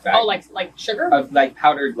little, like, bag Oh, like sugar? of, like,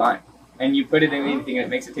 powdered lime. And you put it in anything and it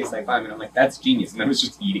makes it taste like lime. And I'm like, that's genius. And I was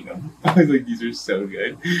just eating them. I was like, these are so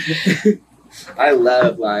good. I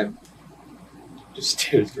love lime. Just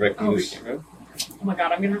stares directly into the camera. Oh my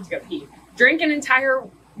God, I'm gonna have to go pee. Drink an entire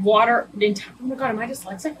water. Oh my God, am I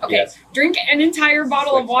dyslexic? Okay. Yes. Drink an entire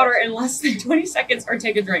bottle of Dyslexic. water in less than 20 seconds, or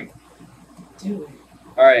take a drink. Do it.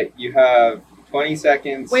 All right, you have 20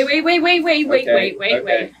 seconds. Wait.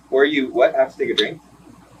 Okay. Or you, what, have to take a drink?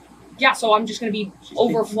 Yeah, so I'm just gonna be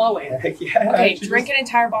overflowing. Heck yeah. Okay, Just- drink an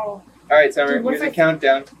entire bottle. All right, Summer, Dude, what here's if a I-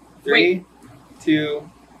 countdown. 3, 2,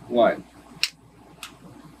 1.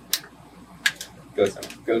 Go, Summer.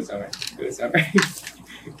 Go, Summer. Go, Summer.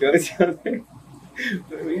 Go, Summer.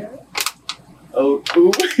 What do we have? Oh,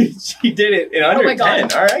 ooh, she did it in under my God.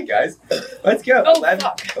 10. All right, guys. Let's go. Oh, 11,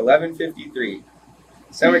 fuck. 11:53.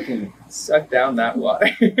 Summer can suck down that water.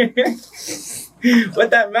 What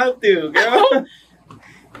that mouth do, girl?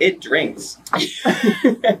 It drinks.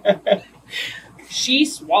 She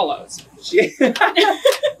swallows. She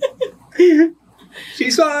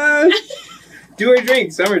swallows. Do her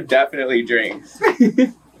drink. Summer definitely drinks.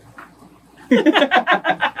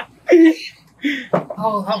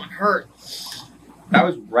 Oh, that one hurt. That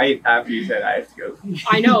was right after you said I have to go.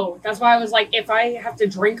 I know. That's why I was like, if I have to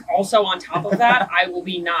drink also on top of that, I will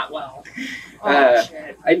be not well. Oh,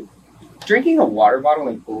 shit. Drinking a water bottle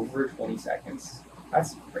in over 20 seconds.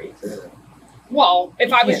 That's great. Well, if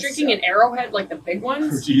You I was can't drinking sell. an Arrowhead, like the big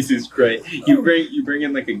ones, Jesus Christ. You bring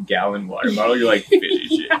in like a gallon water bottle, you're like, finish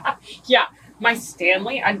it. yeah, my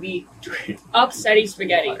Stanley, I'd be Drink upsetty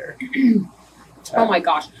spaghetti. water. Oh my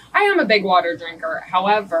gosh. I am a big water drinker.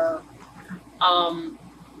 However,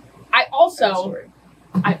 I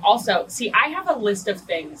also see, I have a list of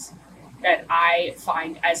things that I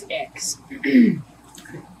find as icks.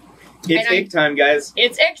 It's And ick time, guys.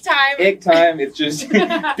 It's ick time. Ick time. It's just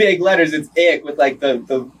big letters. It's ick with like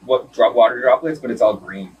the water droplets, but it's all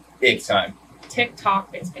green. Ick time. TikTok,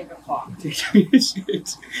 it's ick o'clock. it's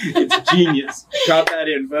genius. Drop that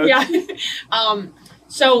in, folks. Yeah.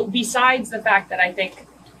 So besides the fact that I think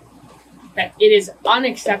that it is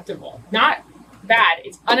unacceptable, not bad,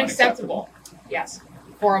 it's unacceptable, yes,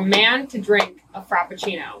 for a man to drink a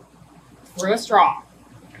Frappuccino through a straw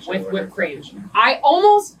with whipped cream.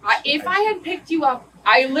 If I had picked you up,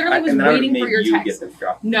 I literally was waiting for your text.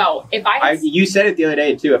 No, if I had, you said it the other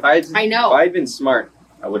day too. If I know. had been smart,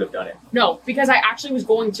 I would have done it. No, because I actually was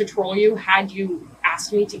going to troll you had you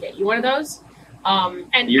asked me to get you one of those.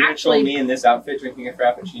 And You're gonna troll actually, me in this outfit drinking a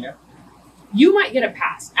Frappuccino? you might get a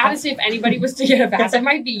pass. Honestly, if anybody was to get a pass, it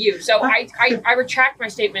might be you. So I retract my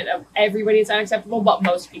statement of everybody is unacceptable, but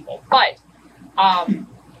most people. But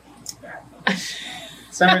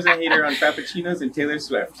Summer's a hater on Frappuccinos and Taylor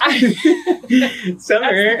Swift.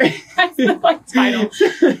 Summer. that's the like title.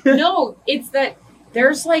 No, it's that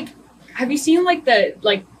there's like Have you seen like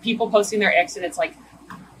the people posting their ex and it's like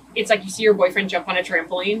you see your boyfriend jump on a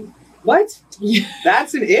trampoline? What? Yeah.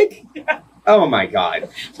 That's an ick? Yeah. Oh my god.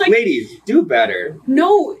 Like, ladies, do better.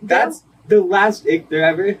 No. That's the last ick there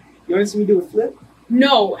ever. You want to see me do a flip?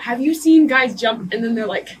 No. Have you seen guys jump and then they're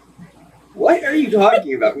like... What are you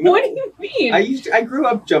talking about? No. What do you mean? I grew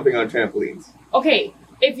up jumping on trampolines. Okay,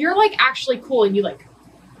 if you're like actually cool and you like...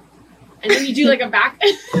 And then you do like a back...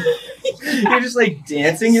 You're just like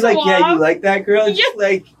dancing. You're like, yeah, you like that girl? It's just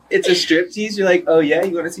like, it's a striptease. You're like, oh yeah,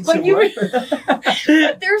 you want to see some more?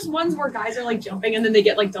 But there's ones where guys are like jumping and then they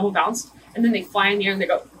get like double bounced and then they fly in the air and they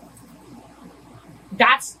go...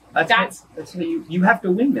 That's how you have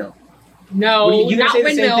to windmill. No, not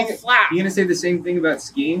windmill, flap. You're gonna say the same thing about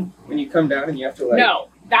skiing when you come down and you have to like... No,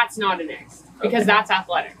 that's not an X because that's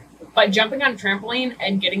athletic. But jumping on a trampoline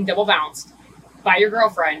and getting double bounced by your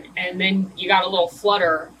girlfriend and then you got a little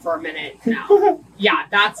flutter for a minute now. Yeah,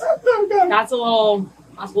 that's a little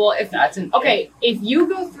if you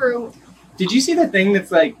go through... Did you see the thing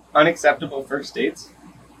that's like unacceptable first dates?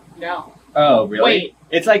 No. Oh, really? Wait.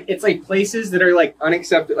 It's like places that are like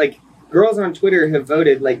unacceptable. Like girls on Twitter have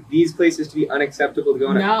voted like these places to be unacceptable to go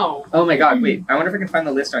on. No. Oh my god! Wait, I wonder if I can find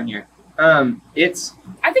the list on here. It's.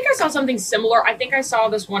 I think I saw something similar. I think I saw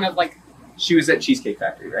this one of like. She was at Cheesecake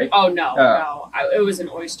Factory, right? Oh no! It was an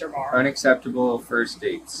oyster bar. Unacceptable first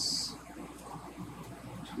dates.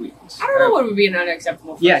 Tweet. I don't know what would be an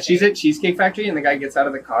unacceptable first date. She's at Cheesecake Factory and the guy gets out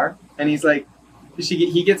of the car and he's like,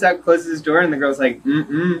 he gets out, closes his door, and the girl's like,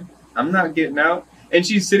 I'm not getting out. And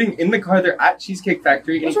she's sitting in the car. They're at Cheesecake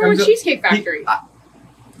Factory. What's wrong with Cheesecake Factory?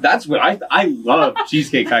 That's what I love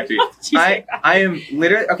Cheesecake Factory. I am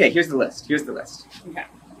literally... Okay, here's the list.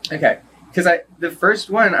 Okay. Because the first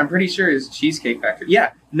one, I'm pretty sure, is Cheesecake Factory.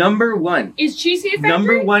 Yeah, number one. Is Cheesecake Factory?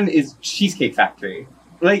 Number one is Cheesecake Factory.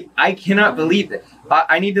 Like, I cannot believe it.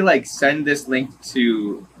 I need to, like, send this link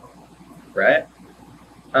to Brett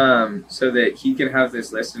so that he can have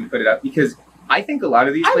this list and put it up. Because I think a lot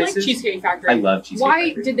of these places... I like Cheesecake Factory. I love Cheesecake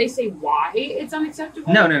Factory. Why? Did they say why it's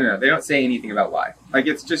unacceptable? No. They don't say anything about why. Like,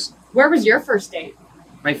 it's just... Where was your first date?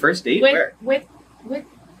 My first date? Where? With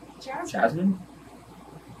Jasmine?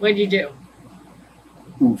 What did you do?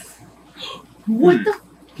 Oof. What the...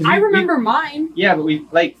 I remember mine. Yeah, but we,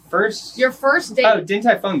 like, first... Your first date? Oh, Din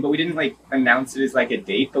Tai Fung, but we didn't, like, announce it as, like, a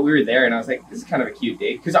date, but we were there, and I was like, this is kind of a cute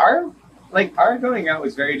date. Because our going out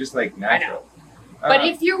was very just, like, natural. I know. But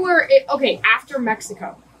if you were... Okay, after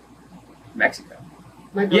Mexico. Mexico?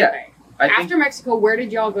 My birthday. Yeah. After Mexico, where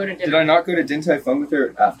did y'all go to dinner? Did I not go to Din Tai Fung with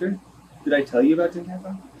her after? Did I tell you about Din Tai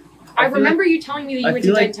Fung? I remember you telling me that you went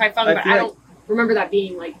to Din Tai Fung, but I don't remember that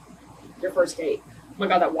being, like, your first date. Oh my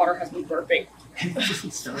god, that water has me burping.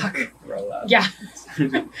 Yeah.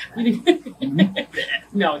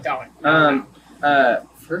 No, don't.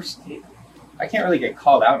 First date. I can't really get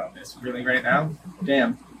called out on this really right now.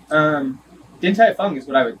 Damn. Din Tai Fung is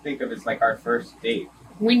what I would think of as like our first date.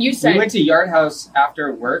 When you said we went to Yard House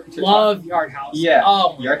after work. Love Yard House. Yeah.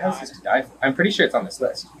 Oh, Yard House is to die for. I'm pretty sure it's on this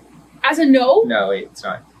list. As a no? No, wait, it's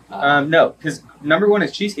not. No, because number one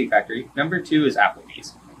is Cheesecake Factory. Number two is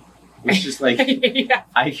Applebee's. Which is like, yeah.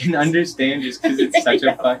 I can understand just because it's such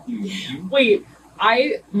a fucking name. Wait,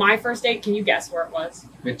 my first date, can you guess where it was?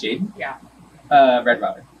 With Jaden? Yeah. Red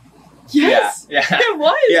Robin. Yes! Yeah. It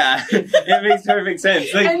was! Yeah. It makes perfect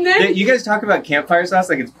sense. Like, and then, you guys talk about campfire sauce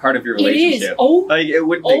like it's part of your relationship. It is. Oh, like, it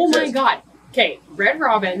wouldn't exist. My god. Okay, Red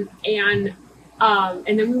Robin, and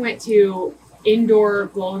then we went to indoor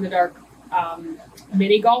glow-in-the-dark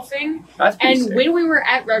mini golfing. That's pretty sick. When we were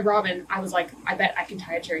at Red Robin, I was like, I bet I can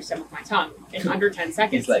tie a cherry stem with my tongue in under 10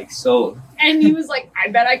 seconds. He's like, sold. And he was like, I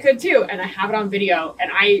bet I could too. And I have it on video,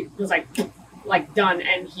 and I was like done,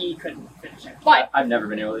 and he couldn't finish it. But I've never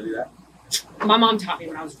been able to do that. My mom taught me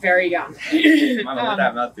when I was very young. My mom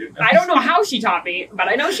that mouth, dude. I don't know how she taught me, but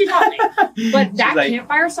I know she taught me. But that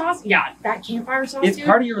campfire sauce, it's dude,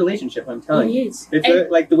 part of your relationship, I'm telling you. It is. It's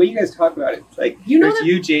like the way you guys talk about it. It's like, there's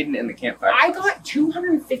you, Jaden, and the campfire I sauce. got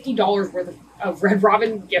 $250 worth of Red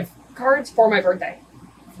Robin gift cards for my birthday.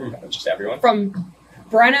 From just everyone? From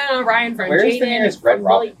Brenna, Ryan, from Where Jaden. is the nearest Red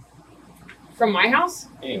Robin? From my house?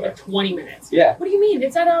 Anyway. Like 20 minutes. Yeah. What do you mean?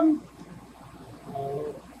 It's at,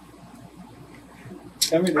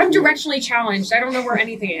 I'm directionally challenged. I don't know where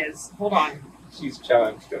anything is. Hold on. She's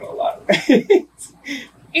challenged in a lot of It's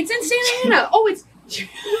in Santa Ana. Oh, it's it's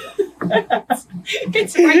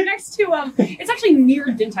right next to it's actually near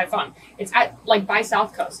Din Tai Fung. It's at like by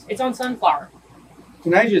South Coast. It's on Sunflower.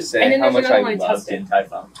 Can I just say how much I love Din Tai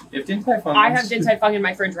Fung? If Din Tai Fung, I have Din Tai Fung in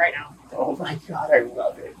my fridge right now. Oh my god, I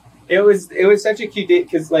love it. It was such a cute date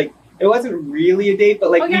because like it wasn't really a date,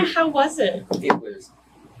 but like how was it? It was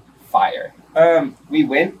fire. We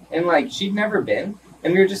went and like she'd never been,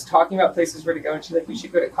 and we were just talking about places where to go, and she's like, we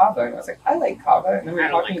should go to Kava, and I was like, I like Kava, and then we were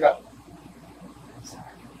talking about.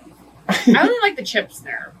 I only like the chips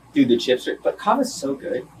there. Dude, the chips are, but Kava's so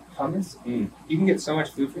good. Hummus, you can get so much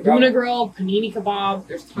food from Kava. Tuna grill, panini kebab.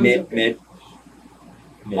 There's tons of Mid.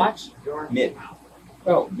 Watch your Mid. mouth.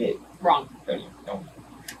 Oh, mid. Wrong.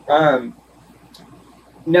 Don't.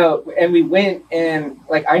 No, and we went, and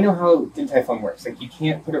like I know how Din Tai Fung works. Like you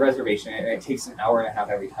can't put a reservation in, and it takes an hour and a half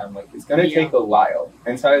every time. Like it's gonna take a while.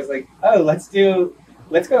 And so I was like, oh, let's go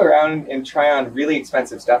around and try on really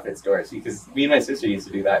expensive stuff at stores, because me and my sister used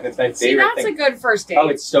to do that, and it's my favorite See, that's thing. a good first date. Oh,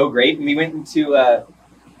 it's so great. And we went into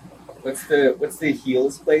what's the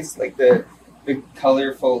heels place? Like the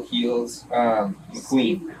colorful heels,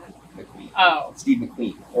 McQueen. Oh, Steve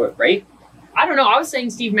McQueen. What, right? I don't know. I was saying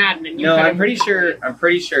Steve Madden, and you. No, cut I'm him.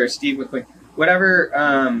 pretty sure Steve McQueen.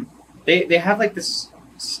 Whatever. They have like this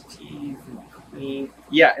Steve McQueen.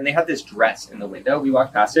 Yeah, and they had this dress in the window. We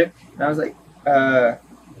walked past it, and I was like,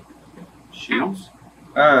 shoes.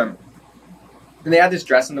 And they had this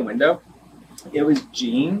dress in the window. It was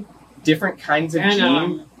jean, different kinds of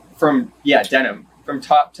jean from denim from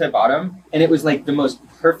top to bottom, and it was like the most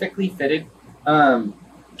perfectly fitted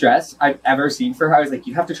dress I've ever seen for her. I was like,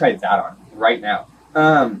 you have to try that on right now.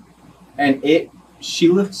 And she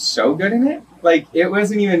looked so good in it. Like it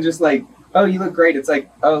wasn't even just like, oh, you look great. It's like,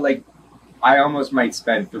 oh, like I almost might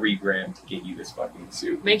spend $3,000 to get you this fucking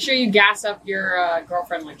suit. Make sure you gas up your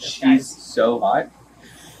girlfriend like this. She's so hot.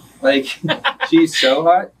 Like she's so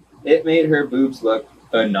hot. It made her boobs look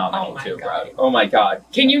phenomenal too, bro. Oh my god.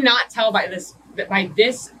 Can you not tell by this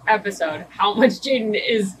episode how much Jaden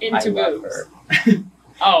is into I love boobs? her.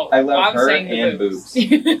 Oh, I love I'm her saying and boobs.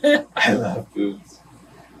 I love boobs.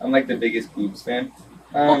 I'm like the biggest boobs fan.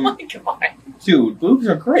 Oh my god. Dude, boobs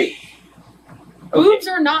are great. Boobs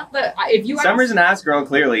are not the. If you Summer's an ass girl,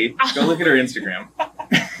 clearly. Go look at her Instagram.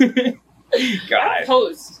 God.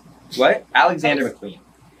 Post. What? Alexander McQueen.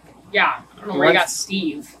 Yeah. I don't know where you got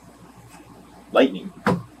Steve. Lightning.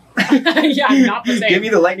 Yeah, not the same. Give me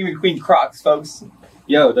the Lightning McQueen Crocs, folks.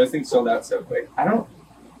 Yo, those things sold out so quick. I don't.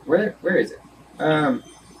 Where is it?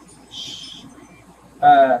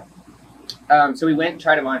 So we went and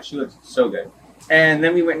tried them on. She looked so good. And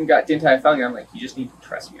then we went and got Din Tai Fung, and I'm like, you just need to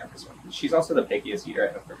trust me on this one. She's also the pickiest eater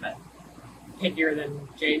I've ever met. Pickier than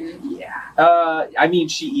Jaden? Yeah. I mean,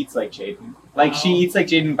 she eats like Jaden. Like, she eats like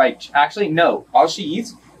Jaden by... Actually, no. All she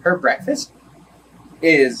eats, her breakfast,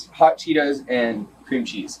 is hot Cheetos and cream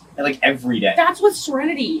cheese. And, like, every day. That's what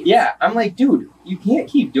Serenity eats. Yeah. I'm like, dude, you can't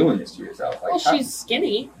keep doing this to yourself. Like, well, she's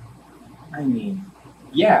skinny. I mean,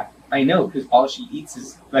 yeah. I know, because all she eats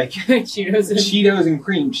is, like, Cheetos and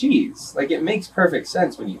cream cheese. Like, it makes perfect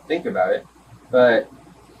sense when you think about it. But,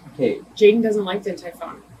 okay. Jaden doesn't like Din Tai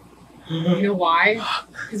Fung. You know why?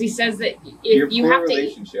 Because he says that if you have to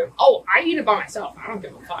eat... Oh, I eat it by myself. I don't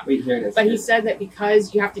give a fuck. Wait, here it is. But he said that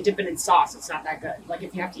because you have to dip it in sauce, it's not that good. Like,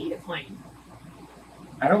 if you have to eat it plain.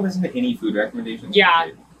 I don't listen to any food recommendations.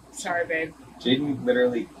 Yeah. Sorry, babe. Jaden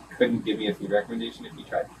literally couldn't give me a food recommendation if he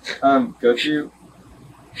tried. Go through...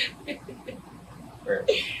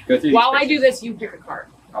 While I do this, you pick a card.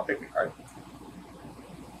 I'll pick a card.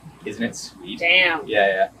 Isn't it sweet? Damn.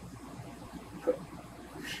 Yeah.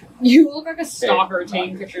 You look like a stalker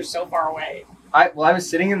taking pictures so far away. I was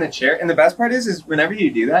sitting in the chair, and the best part is whenever you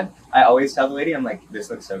do that, I always tell the lady, I'm like, this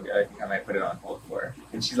looks so good, I think I might put it on hold for her.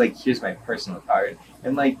 And she's like, here's my personal card.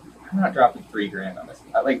 And like, I'm not dropping $3,000 on this.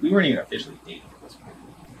 Like, we weren't even officially dating at this point.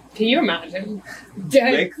 Can you imagine?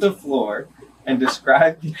 Lick the floor and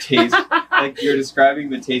describe the taste like you're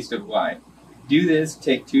describing the taste of wine. Do this,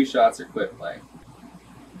 take 2 shots, or quit playing.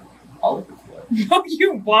 I'll lick the floor. No,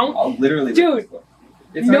 you won't. I'll literally Dude, lick the floor.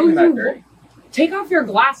 It's not even that dirty. Take off your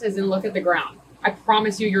glasses and look at the ground. I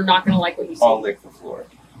promise you're not going to like what you see. I'll lick the floor.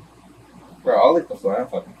 Bro, I'll lick the floor. I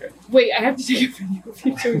don't fucking care. Wait, I have to take a video of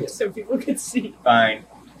you doing it so people can see. Fine.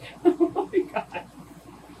 Oh my god.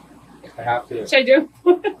 I have to. Should I do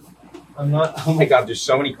it? I'm not. Oh my god, there's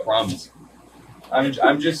so many crumbs. I'm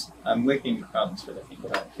licking crumbs for the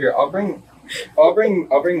people. Here, I'll bring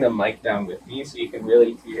the mic down with me so you can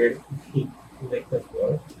really hear me lick the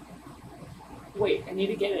floor. Wait, I need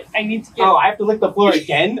to get it. I have to lick the floor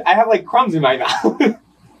again? I have like crumbs in my mouth.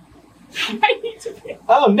 I need to get it.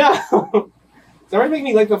 Oh no! Summer's making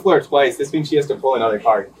me lick the floor twice. This means she has to pull another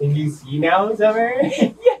card. Can you see now, Summer?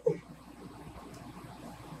 Yeah.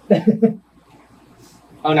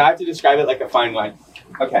 Oh no, I have to describe it like a fine wine.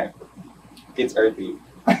 Okay. It's earthy.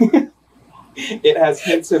 It has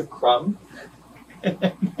hints of crumb.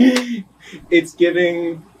 It's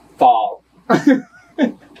giving fall.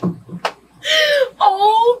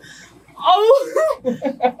 I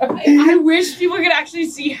wish people could actually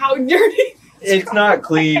see how dirty. It's not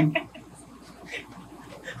clean.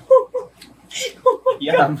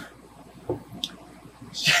 Yum.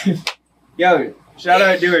 Yo, shout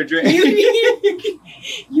out to a drink.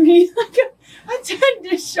 You need like a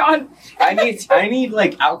tetanus shot. I need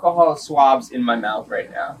like alcohol swabs in my mouth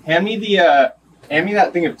right now. Hand me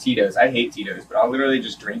that thing of Tito's. I hate Tito's, but I'll literally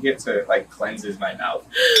just drink it so it like cleanses my mouth.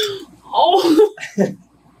 Oh.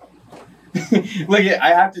 Look, I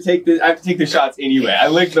have to take the shots anyway. I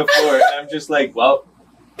lick the floor and I'm just like, well.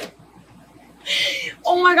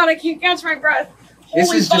 Oh my god, I can't catch my breath. This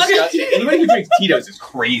Holy is fuck. disgusting. Anybody who drinks Tito's is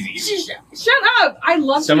crazy. Shut up! I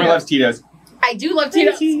love Summer Tito's. loves Tito's. I do love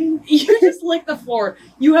Tito's. You just lick the floor.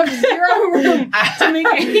 You have zero room to make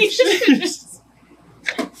any decisions.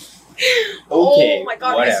 Oh my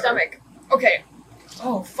god, whatever. my stomach. Okay.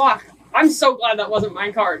 Oh fuck. I'm so glad that wasn't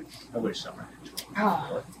my card. I wish Summer.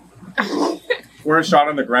 Oh. Pour a shot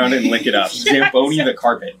on the ground and lick it up. Zamboni the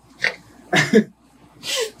carpet.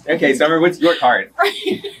 Okay, Summer, what's your card? Oh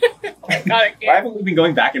my god, I Why can't. haven't we been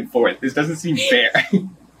going back and forth? This doesn't seem fair.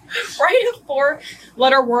 Write a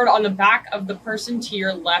 4-letter word on the back of the person to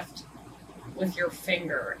your left with your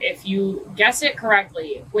finger. If you guess it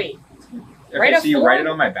correctly, wait. Okay, so you write it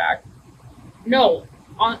on my back. No.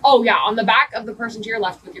 On the back of the person to your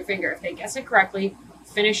left with your finger. If they guess it correctly,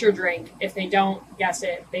 finish your drink. If they don't guess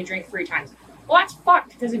it, they drink 3 times. Well, that's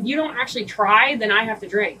fucked, because if you don't actually try, then I have to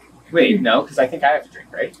drink. Wait, no, because I think I have to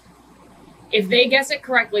drink, right? If they guess it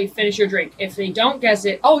correctly, finish your drink. If they don't guess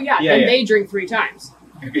it, then they drink 3 times.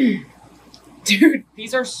 Dude,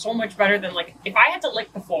 these are so much better than, like, if I had to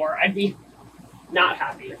lick the floor, I'd be not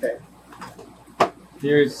happy. Okay.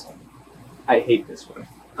 I hate this one.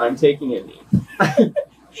 I'm taking a knee.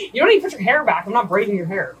 You don't need to put your hair back. I'm not braiding your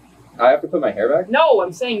hair. I have to put my hair back? No,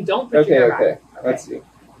 I'm saying don't put your hair back. Okay. Let's see.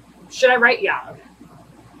 Should I write? Yeah. Okay.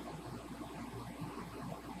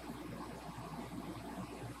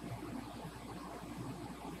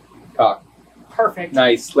 Cock. Perfect.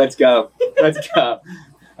 Nice. Let's go. Let's go.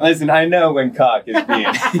 Listen, I know when cock is being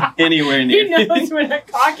anywhere near He knows when a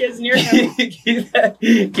cock is near him. keep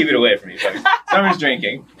it away from me, buddy. Summer's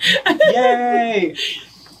drinking. Yay!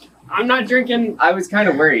 I'm not drinking. I was kind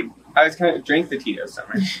of worried. Drink the Tito's,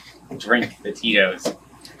 Summer. Drink the Tito's.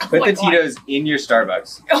 Put the Tito's in your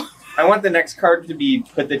Starbucks. I want the next card to be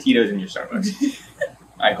put the Tito's in your Starbucks.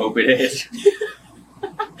 I hope it is.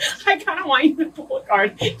 I kind of want you to pull a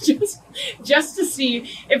card just to see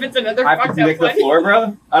if it's another I have fucked to up lick the one. floor,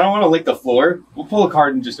 bro. I don't want to lick the floor. We'll pull a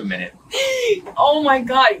card in just a minute. Oh my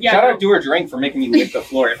god! Yeah. Shout out to her drink for making me lick the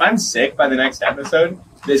floor. If I'm sick by the next episode,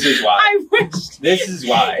 this is why. I wish. This is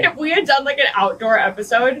why. If we had done like an outdoor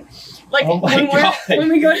episode, like Oh my God. when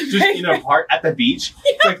we go to Just in a park at the beach,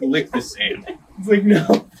 it's like lick the sand. It's like,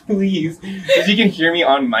 no, please. Because you can hear me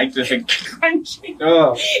on mic just like, crunching.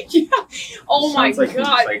 oh. Yeah. Oh my Sounds like he's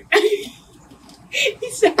god. like- He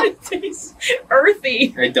said it tastes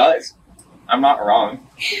earthy. It does. I'm not wrong.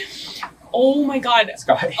 Oh my god. It's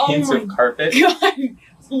got hints my of carpet. God.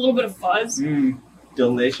 It's a little bit of fuzz.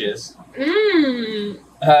 Delicious. Mmm.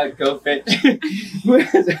 Go fit. Who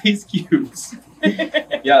has ice cubes?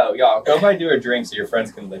 Yo, y'all, go buy a drink so your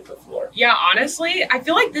friends can lick the floor. Yeah, honestly, I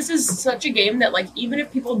feel like this is such a game that, like, even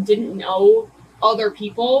if people didn't know other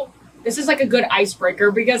people, this is like a good icebreaker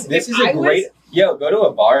because This is a great. Yo, go to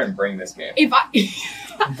a bar and bring this game.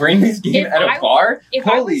 Bring this game at a bar? If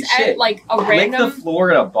Holy I was shit. at like a Lick random the floor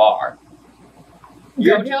at a bar.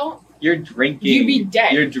 Goto, You're drinking. you'd be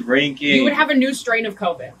dead. You're drinking. You would have a new strain of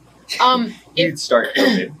COVID. You'd start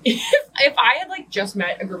COVID. If I had like just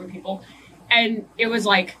met a group of people and it was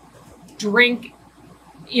like drink,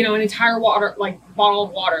 an entire bottle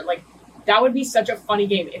of water, like that would be such a funny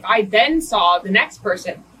game. If I then saw the next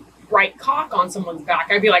person write cock on someone's back,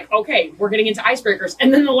 I'd be like, okay, we're getting into icebreakers.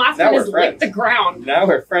 And then the last Now one we're is friends. lick the ground. Now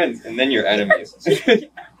we're friends, and then you're enemies. So,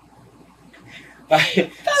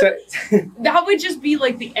 That would just be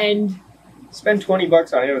like the end. spend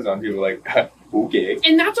 $20 on Amazon. People are like, okay.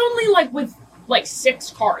 And that's only like with like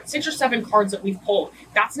 6 or 7 cards that we've pulled.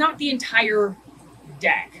 That's not the entire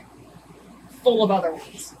deck full of other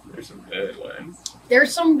ones. There's some good ones.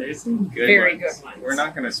 There's some There's some good very ones. good ones. We're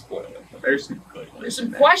not going to spoil it, but there's some good ones. There's some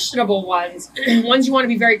in there. questionable ones, ones you want to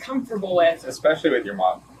be very comfortable with. Especially with your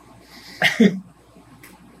mom.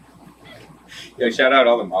 Yo, shout out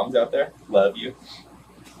all the moms out there. Love you.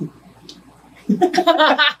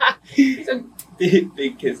 Some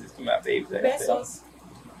Big kisses to my babes. out there. besos.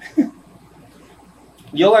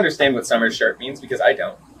 You'll understand what Summer's shirt means because I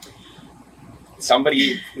don't.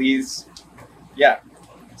 Somebody, please,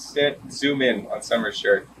 zoom in on Summer's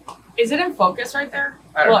shirt. Is it in focus right there?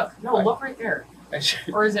 I don't Look, know. no, look right there.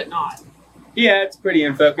 Or is it not? Yeah, it's pretty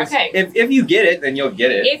in focus. Okay. If you get it, then you'll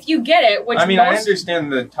get it. If you get it, which I mean, I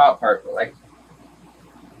understand the top part, but like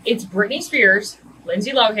it's Britney Spears,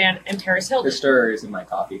 Lindsay Lohan, and Paris the Hilton. stirrer is in my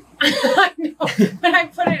coffee. I know. When I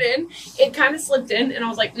put it in, it kind of slipped in, and I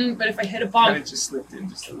was like, but if I hit a And bomb, it just slipped in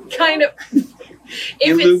just a little. kind of.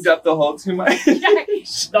 You lubed up the hole too much.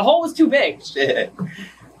 The hole was too big. Shit.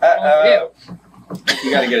 Uh-oh.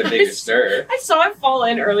 You gotta get a bigger stirrer. I saw it fall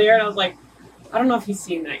in earlier, and I was like, I don't know if he's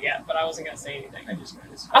seen that yet, but I wasn't gonna say anything. I just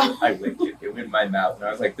noticed. I licked it. It went in my mouth, and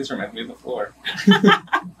I was like, "This reminds me of the floor."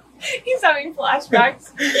 He's having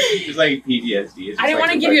flashbacks. It's like PTSD. It's I didn't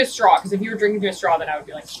want to give you a straw, because if you were drinking through a straw, then I would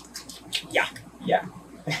be like, yuck. Yeah.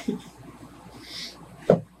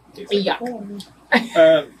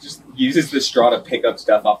 Yuck. Just uses the straw to pick up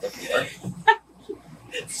stuff off the floor.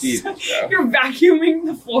 Jesus, bro. You're vacuuming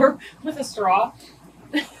the floor with a straw.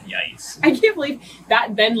 Yikes. I can't believe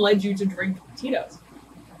that then led you to drink Tito's.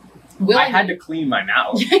 I had to clean my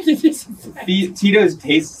mouth. I Tito's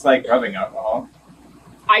tastes like rubbing alcohol.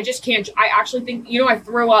 just can't. I actually think, I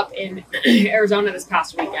threw up in Arizona this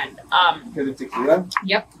past weekend. Because of tequila?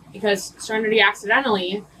 Yep, because Serenity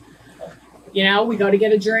accidentally, we go to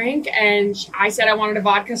get a drink, and I said I wanted a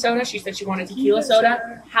vodka soda. She said she wanted tequila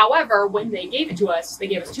soda. However, when they gave it to us, they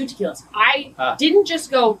gave us 2 tequilas. I didn't just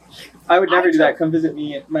go. I would never do that. Come visit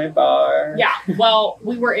me at my bar. Yeah, well,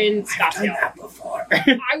 we were in I've done Scottsdale. that before.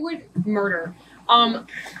 I would murder. Not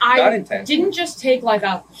I intense. didn't just take like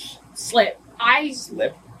a slip.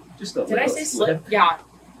 Slip. Just a Did I little say slip? Yeah.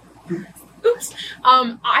 Oops.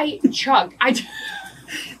 I chugged.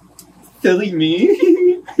 Silly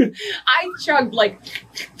me. I chugged like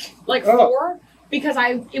 4 because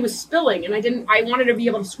it was spilling, and I wanted to be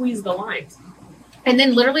able to squeeze the limes. And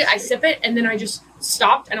then literally I sip it, and then I just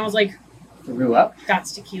stopped, and I was like, Threw up?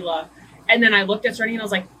 that's tequila. And then I looked at Serenity, and I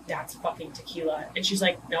was like, that's fucking tequila. And she's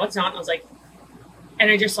like, no, it's not. And I was like,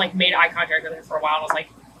 and I just like made eye contact with her for a while, and I was like,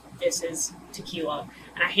 this is tequila.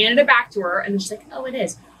 And I handed it back to her, and then she's like, oh, it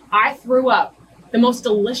is. I threw up the most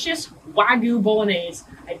delicious Wagyu bolognese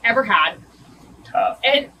I'd ever had. Tough.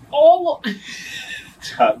 And all...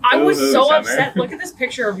 Tough. I was Boo-hoo, so Summer. upset. Look at this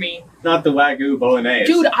picture of me. Not the Wagyu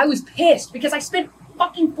bolognese. Dude, I was pissed because I spent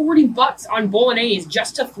fucking $40 on bolognese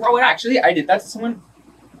just to throw it out. Actually, I did that to someone.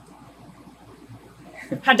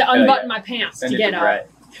 Had to unbutton my pants Send to it get to up. Brett.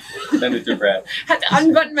 Send it to Brett. Had to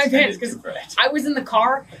unbutton my Send pants it to because Brett. I was in the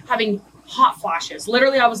car having hot flashes.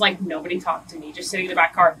 Literally, I was like, nobody talked to me. Just sitting in the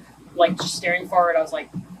back car, like, just staring forward. I was like,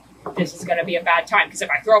 this is going to be a bad time. Because if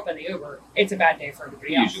I throw up in the Uber, it's a bad day for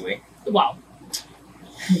everybody else. Usually. Well,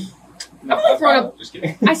 No, I've only thrown up. Just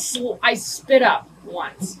kidding. I spit up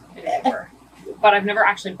once in an Uber. But I've never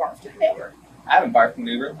actually barfed in an Uber. I haven't barfed in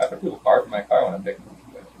Uber. I've heard people barf in my car when I'm picking them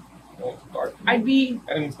up. No one's barfed. I'd be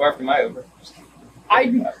I didn't barf in my Uber.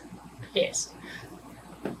 I'd be pissed.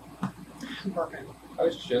 I'm burping. I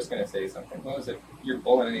was just gonna say something. What was it? Your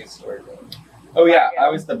bolognese story. Bro. Oh yeah, I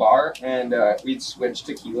was at the bar and we'd switched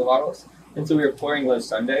tequila bottles, and so we were pouring Los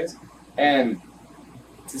Sundays, and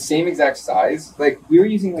it's the same exact size. Like we were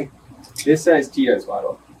using like this size Tito's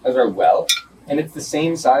bottle as our well, and it's the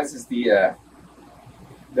same size as the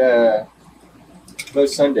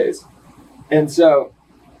Los Sundays, and so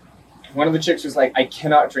one of the chicks was like, "I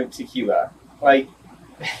cannot drink tequila," like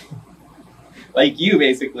you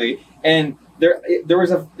basically, and. There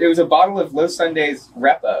was a bottle of Los Sundays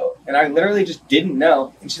Repo, and I literally just didn't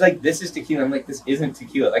know. And she's like, "This is tequila." I'm like, "This isn't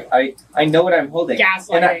tequila. Like I know what I'm holding."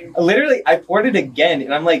 Gaslighting. And I poured it again,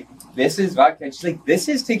 and I'm like, "This is vodka." And she's like, "This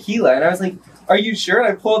is tequila." And I was like, "Are you sure?"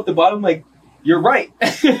 And I pull up the bottle. I'm like, "You're right."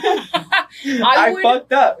 I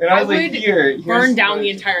fucked up, and I was like, "Here's burn down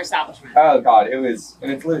the entire establishment." Oh God, it was,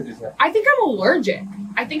 and it's literally just. I think I'm allergic.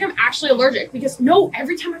 I think I'm actually allergic because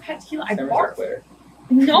every time I've had tequila, I barf.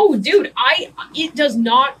 No, dude, it does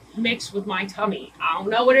not mix with my tummy. I don't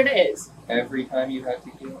know what it is. Every time you've had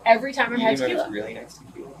tequila? Every time I've had tequila. It's really nice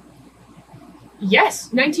tequila.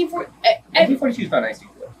 Yes, 1942 is not nice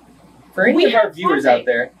tequila. For any of our viewers out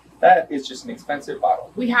there, that is just an expensive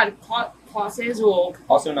bottle. We had Clase Azul.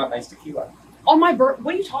 Also not nice tequila. On my birth,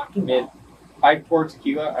 what are you talking Mid. about? I pour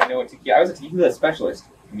tequila. I know what tequila. I was a tequila specialist.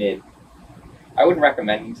 Mid. I wouldn't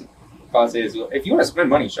recommend Clase Azul. If you want to spend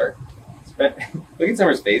money, sure. Look at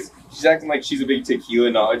Summer's face. She's acting like she's a big tequila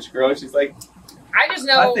knowledge girl. She's like, I just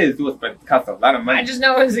know. Clase Azul costs a lot of money. I just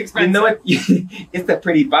know it's expensive. You know what? It's a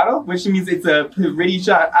pretty bottle, which means it's a pretty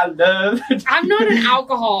shot. I love. I'm not an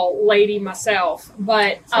alcohol lady myself,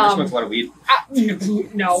 but Summer smokes a lot of weed.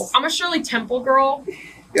 No, I'm a Shirley Temple girl.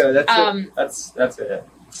 Yeah, that's it. That's it.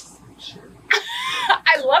 Sure.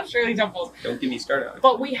 I I love Shirley Temples. Don't get me started on it.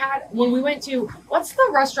 But we had, when we went to, what's the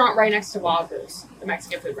restaurant right next to Wild Goose? The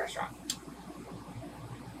Mexican food restaurant.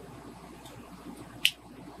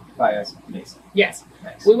 By us, Mason. Yes.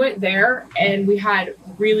 Nice. We went there and we had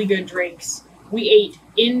really good drinks. We ate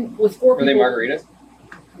in with 4 Were they people. margaritas?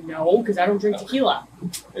 No, because I don't drink tequila.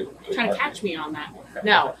 Trying to catch me on that.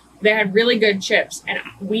 No. They had really good chips and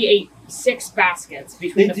we ate 6 baskets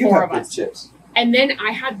between the 4 of us. Chips. And then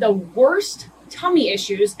I had the worst tummy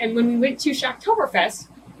issues. And when we went to Shacktoberfest,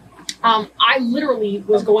 I literally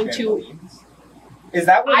was going to. Is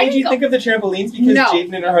that what I made you go- think of the trampolines? Because No.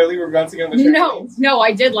 Jaden and Harley were bouncing on the trampolines? No,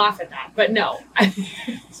 I did laugh at that, but no.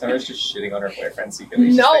 Summer's just shitting on her boyfriend secretly.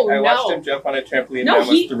 She's No, like, I watched no. him jump on a trampoline No, and I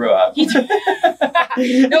almost he- threw up. he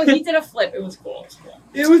no, he did a flip. It was cool.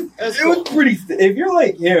 It was cool. pretty. If you're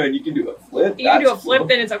like him and you can do a flip, You can do a flip,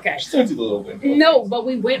 then it's okay. Just don't do the little bit. No, but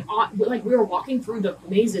we went on, like, we were walking through the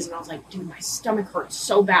mazes, and I was like, dude, my stomach hurts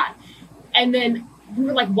so bad. And then we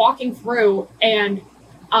were, like, walking through, and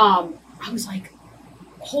I was like,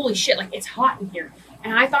 holy shit, like, it's hot in here.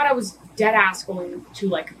 And I thought I was dead ass going to,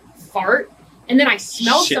 like, fart. And then I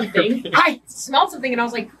smelled Shit something. your I smelled something, and I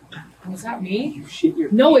was like, was that me? You shit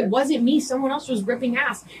your No, it pants. wasn't me. Someone else was ripping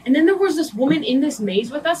ass. And then there was this woman in this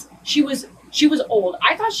maze with us. She was old.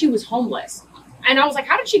 I thought she was homeless. And I was like,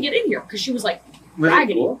 how did she get in here? Because she was like Was it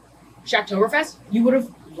raggedy. cool? Shacktoberfest, you would have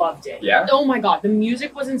loved it. Yeah? Oh my god, the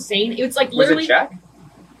music was insane. It was like Was literally. it Shaq?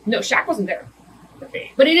 No, Shaq wasn't there.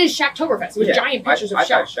 Okay. But it is Shacktoberfest. It was Yeah, giant pictures I of Shaq.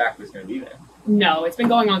 thought Shaq was going to be there. No, it's been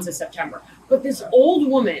going on since September. But this old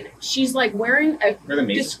woman, she's like wearing a. We're the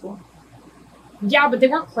Mason Dis- School. Yeah, but they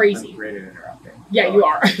weren't I'm crazy. great at interrupting. Yeah, Go you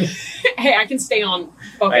on. are. Hey, I can stay on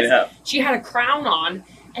focus. I know. She had a crown on,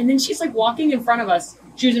 and then she's like walking in front of us.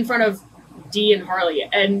 She was in front of Dee and Harley,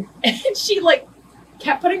 and she like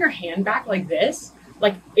kept putting her hand back like this,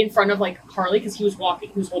 like in front of like Harley, because he was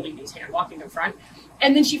holding Dee's hand, walking in front.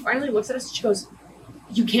 And then she finally looks at us and she goes,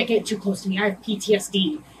 "You can't get too close to me. I have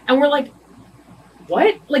PTSD." And we're like,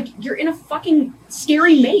 "What? Like, you're in a fucking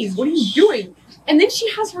scary maze. What are you doing?" And then she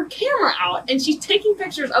has her camera out and she's taking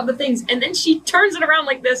pictures of the things. And then she turns it around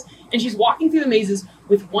like this and she's walking through the mazes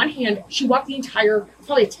with one hand. She walked the entire,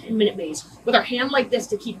 probably a 10-minute maze with her hand like this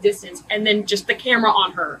to keep distance and then just the camera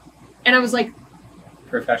on her. And I was like,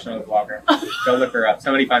 Professional vlogger. Go look her up.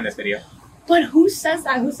 Somebody find this video. but who says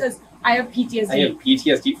that? Who says, I have PTSD? I have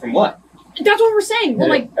PTSD from what? That's what we're saying. We're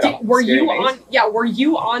Yeah, like, I don't- were scary you maze? on? Yeah, were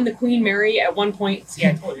you on the Queen Mary at one point? See,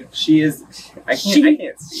 I told you. She is. I She-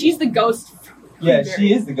 can't see. She's the ghost. Yeah, Queen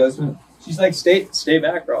she is the ghost one. She's like, stay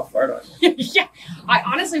back or I'll fart on you. Yeah, I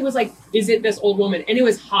honestly was like, is it this old woman? And it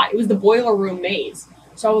was hot. It was the boiler room maze.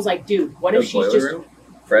 So I was like, dude, what if The she's boiler just, room?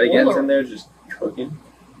 Fred again's Boiler in there just cooking.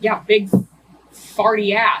 yeah, big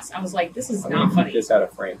farty ass. I was like, this is I'm not gonna keep funny. this out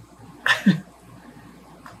of frame.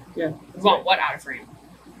 Yeah. Well, what out of frame?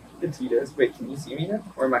 The Tito's. Wait, can you see me now?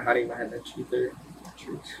 Or am I hiding behind the truth or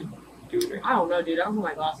do it? I don't know, dude. I don't have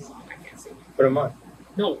my glasses on. I can't see. Put them on.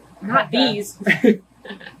 No, not these.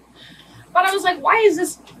 But I was like, why is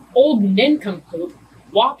this old nincompoop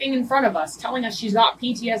walking in front of us telling us she's got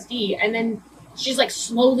PTSD? And then she's like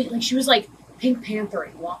slowly, like she was like Pink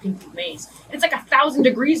Panthering walking through the maze. And it's like 1,000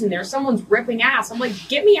 degrees in there. Someone's ripping ass. I'm like,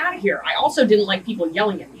 get me out of here. I also didn't like people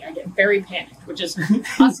yelling at me. I get very panicked, which is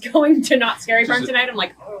us going to Not Scary Farm tonight. I'm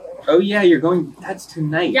like, oh. Oh yeah, you're going. That's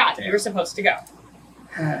tonight. Yeah, Damn. you were supposed to go.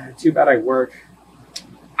 Too bad I work.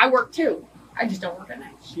 I work too. I just don't work at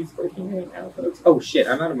night. She's working right now, folks. Oh shit,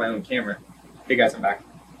 I'm out of my own camera. Hey guys, I'm back.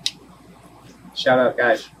 Shout out,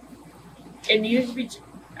 guys. It needs to be,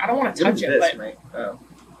 I don't want to What touch is it, this, but right? Oh.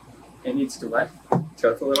 It needs to what?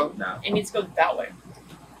 Tilt a little? No. it needs to go that way.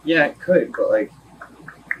 Yeah, it could, but like,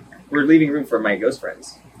 we're leaving room for my ghost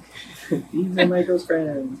friends. These are my ghost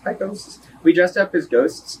friends. Hi, ghosts. We dressed up as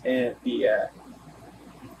ghosts at the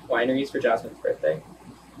wineries for Jasmine's birthday.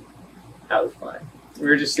 That was fun. We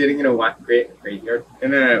were just sitting in a graveyard,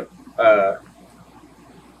 and then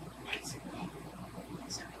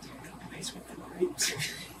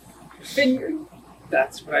Vineyard.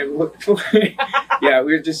 That's what I looked for. Yeah,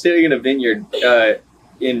 we were just sitting in a vineyard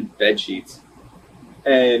in bed sheets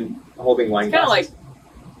and holding wine It's kind of like glasses.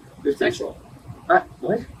 It was pretty sexual.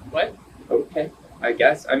 What? What? Okay, I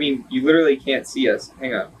guess. I mean, you literally can't see us.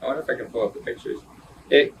 Hang on. I wonder if I can pull up the pictures.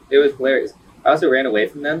 It was hilarious. I also ran away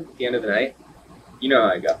from them at the end of the night. You know how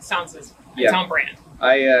I go. Sounds it's Yeah. on brand.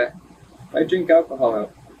 I drink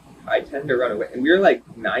alcohol. I tend to run away, and we were like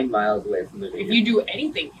 9 miles away from the If vineyard. you do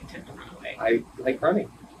anything, you tend to run away. I like running.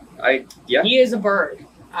 Yeah. He is a bird.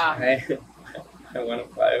 I want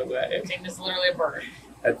to fly away. Tim is literally a bird.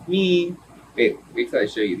 That's me. Wait till I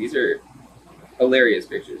show you. These are hilarious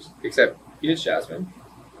pictures. Except, here's Jasmine.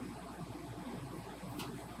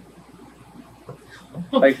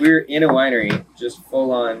 Like we were in a winery, just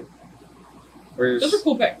full on. Those are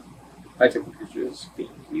cool pics. I took the pictures. Thank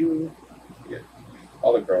you. Yeah.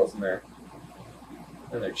 All the girls in there.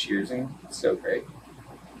 And they're cheersing. It's so great.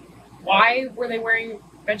 Why were they wearing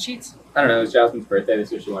bed sheets? I don't know. It was Jasmine's birthday.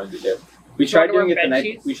 That's what she wanted to do. We tried doing it the night.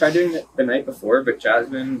 Sheets? We tried doing it the night before, but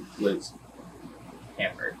Jasmine was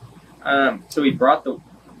hammered. So we brought the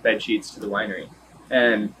bed sheets to the winery,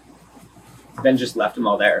 and then just left them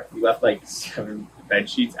all there. We left like 7 bed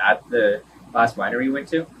sheets at the last winery we went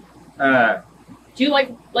to. Do you like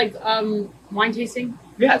wine tasting?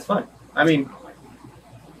 Yeah, it's fun. I mean,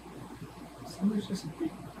 someone's just a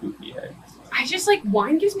big goofy head. I just like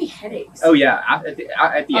wine gives me headaches. Oh yeah,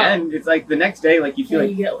 at the end, it's like the next day, like you feel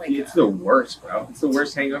You get, it's the worst, bro. It's the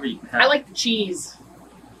worst hangover you can have. I like the cheese.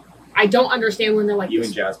 I don't understand when they're like You this.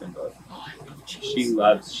 and Jasmine both. Oh, I love cheese. She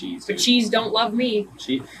loves cheese. But Dude. cheese don't love me.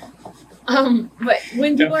 She But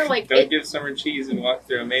when people are like, don't give Summer cheese and walk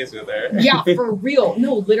through a maze with her. yeah, for real.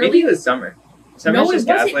 No, literally. Maybe it was Summer. Summer's No, it just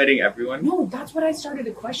wasn't. gaslighting everyone. No, that's what I started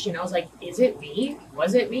to question. I was like, is it me?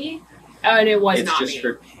 Was it me? And it was It's not just me.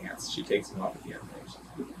 her pants. She takes them off at the end.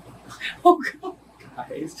 Oh god.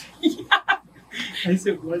 Guys. Yeah. Guys,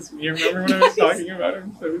 it was me. Remember when I was talking about it?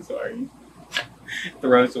 I'm so sorry.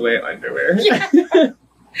 Throws away underwear. Yeah.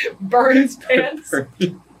 Burns pants.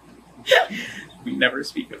 We never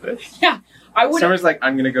speak of this. I would. Summer's like,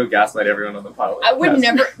 I'm gonna go gaslight everyone on the podcast. I would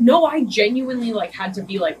never. No, I genuinely like had to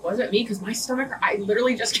be like, was it me? Because my stomach. I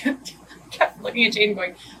literally just kept looking at Jane and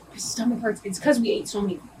going, my stomach hurts. It's because we ate so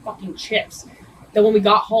many fucking chips that when we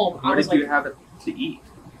got home, I What was did you like, have to eat?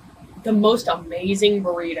 the most amazing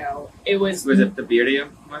burrito. It was. Was it the birria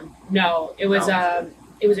one? No, it was No.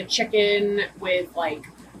 it was a chicken with like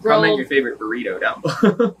Comment grilled. your favorite burrito down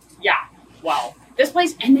below. Yeah. Wow. This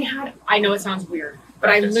place, and they had. I know it sounds weird, but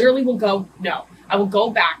I Breakfast. literally will go. No, I will go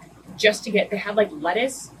back just to get. They had like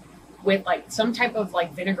lettuce with like some type of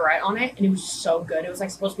like vinaigrette on it, and it was so good. It was like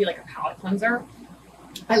supposed to be like a palate cleanser.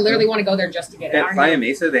 I literally want to go there just to get it. I At don't Playa know.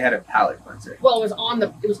 Mesa, they had a palate cleanser. Well, it was on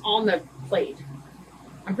the plate.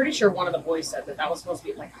 I'm pretty sure one of the boys said that was supposed to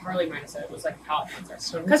be like Harley might have said it was like a palate cleanser.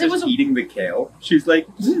 So 'Cause it was a- eating the kale. She was like,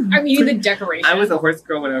 I mean, the decoration. I was a horse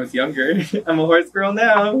girl when I was younger. I'm a horse girl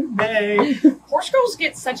now. Hey. Horse girls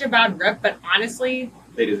get such a bad rep, but honestly,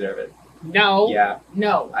 They deserve it. no, Yeah,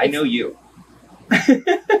 no. I know you.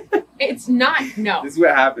 It's not. No, This is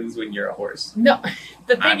what happens when you're a horse. no.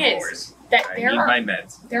 The thing I'm a is horse. that I there need are my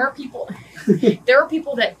meds. there are people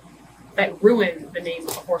that ruin the name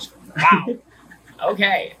of a horse girl. Wow.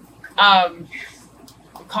 Okay.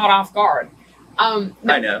 Caught off guard. No,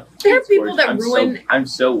 I know. there are It's people gorgeous. that I'm ruin. So, I'm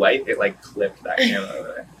so white, it like clipped that camera over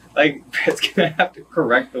there. Like, Brett's gonna have to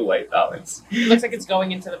correct the white balance. It looks like it's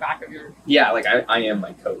going into the back of your. Yeah, like I am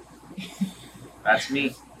my coat. That's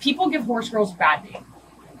me. People give horse girls a bad name.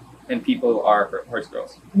 And people are horse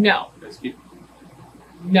girls. No, Those people.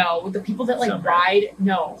 no. The people that like Summer. ride.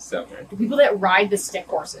 No, Somewhere. the people that ride the stick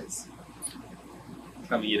horses.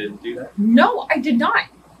 Tell me you didn't do that. No, I did not.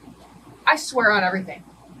 I swear on everything.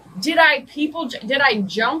 Did I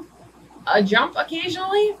jump a jump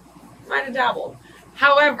occasionally? Might have dabbled.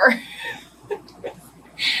 However,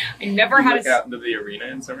 I never You had look out into the arena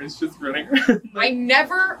and someone's just running. I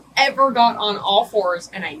never ever got on all fours,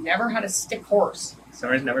 and I never had a stick horse.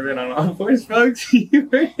 Summer's never been on all fours, folks.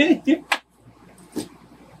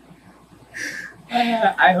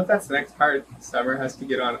 I hope that's the next part. Summer has to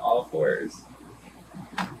get on all fours.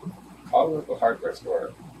 Call a local hardware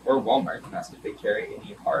store or Walmart and ask if they carry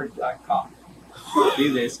any hard black cock.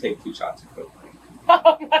 Do this, take 2 shots of coke.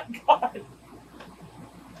 Oh my god!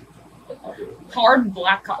 I'll do it. Hard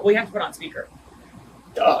black cock. We have to put on speaker.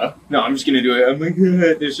 Duh. No, I'm just gonna do it. I'm like,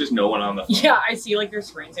 there's just no one on the phone. Yeah, I see like your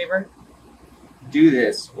screensaver. Do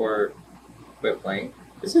this or quit playing.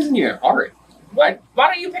 This isn't even hard. Why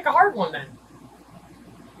don't you pick a hard one then?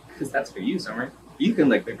 Because that's for you, Summer. You can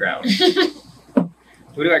lick the ground.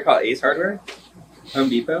 What do I call it? Ace Hardware? Home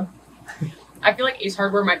Depot? I feel like Ace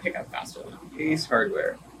Hardware might pick up faster though. Ace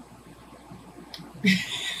Hardware.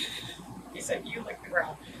 He said you lick the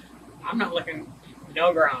ground. I'm not licking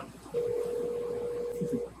no ground.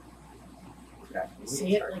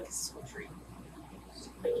 Say it like sultry.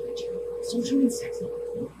 Like sultry means sexy.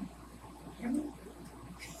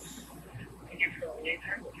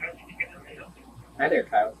 Hi there,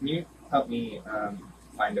 Kyle. Can you help me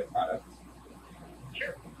find a product?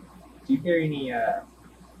 Sure. Do you carry any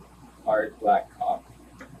hard black cock?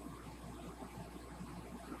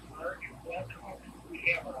 Hard black cock,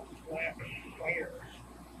 we have a black fire.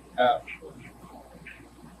 Oh,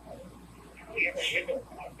 We have a window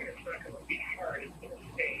cock, but it's not going to be hard. It's going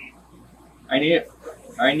to stay.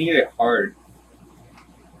 I need it hard.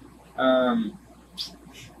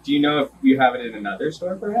 Do you know if you have it in another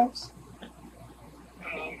store, perhaps?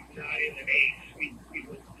 Not in the Ace. We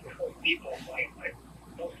would Home Depot, like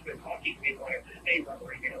most of the hockey people have to stay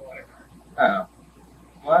rubber and get a lot of cards. Oh.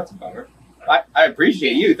 Well, that's a bummer. I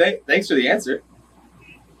appreciate you. Thanks for the answer.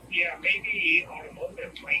 Yeah, maybe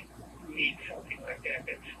automotive might need something like that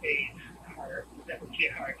stays hard, that would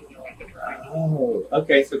get hard to know at the drive. Oh,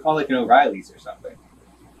 okay. So call like an O'Reilly's or something.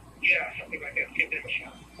 Yeah, something like that. Give them a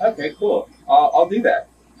shot. Okay, cool. I'll do that.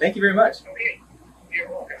 Thank you very much. Okay, you're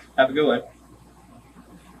welcome. Have a good one.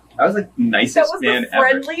 That was like the nicest That was the man ever.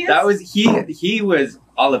 friendliest? That was he was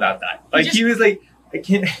all about that. Like he was like, I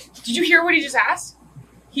can't. Did you hear what he just asked?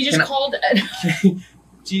 He just Can I- called.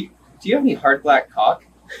 do you have any hard black cock?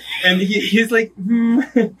 And he's like,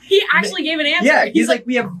 He actually gave an answer. yeah. He's like,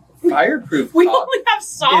 we have fireproof we cock. only have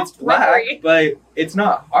soft It's black, rubbery. but it's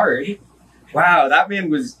not hard. Wow, that man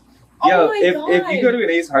was. Yo, Oh my if God. you go to an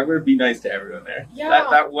Ace Hardware, be nice to everyone there. Yeah.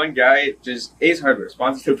 That one guy, just Ace Hardware,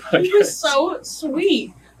 sponsored by. He was so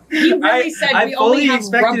sweet. He really said we only have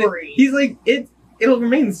rubbery. He's like, it'll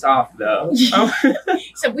remain soft though.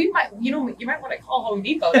 So we might, you might want to call Home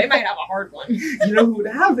Depot. They might have a hard one. You know who would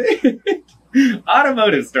have it?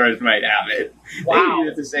 Automotive stores might have it. Wow. They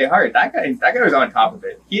needed to say hard. That guy was on top of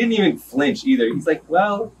it. He didn't even flinch either. He's like,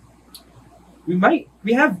 well, we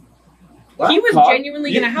have black He was cock.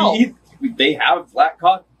 genuinely gonna help. They have black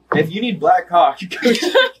cock. If you need black cock, go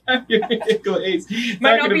check out your local Ace. It's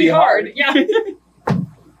Might not gonna be hard. Yeah.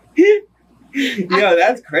 Yo,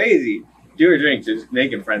 that's crazy. Do or drink, just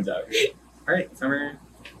making friends out here. All right, Summer,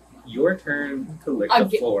 your turn to lick the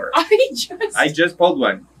Again. floor. I I just pulled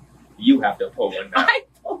one. You have to pull one now. I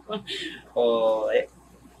pulled one. Pull it.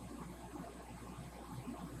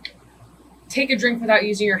 Take a drink without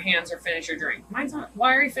using your hands or finish your drink. Mine's not.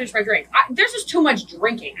 Why are you finished my drink? There's just too much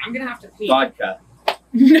drinking. I'm gonna have to pee. Vodka.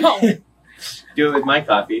 No. Do it with my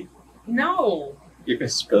coffee. No. You're gonna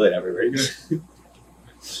spill it everywhere.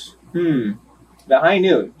 The high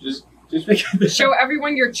noon. Just make it. Show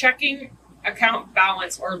everyone your checking account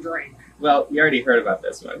balance or drink. Well, you already heard about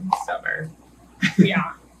this one, Summer.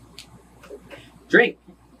 Yeah. Drink.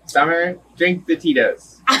 Summer, drink the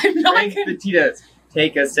Tito's. I'm not Drink gonna. the Tito's.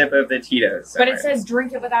 Take a sip of the Tito's. But Summer. it says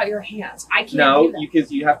drink it without your hands. I can't no, do that.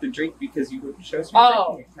 because you have to drink because you show some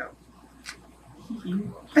Oh. drinking account.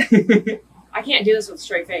 I can't do this with a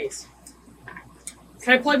straight face.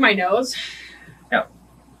 Can I plug my nose?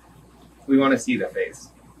 We want to see the face.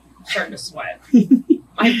 I'm starting to sweat.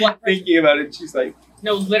 My blood pressure. Thinking about it, she's like,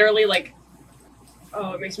 No, literally, like,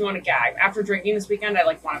 oh, it makes me want to gag. After drinking this weekend, I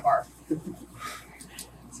like want to barf.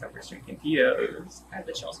 Summer's drinking Tito's. I have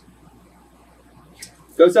the chills.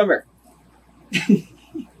 Go Summer.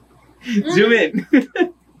 Zoom in.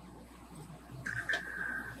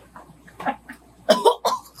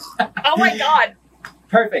 Oh my god.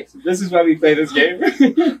 Perfect. This is why we play this game.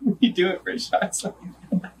 We do it for shots.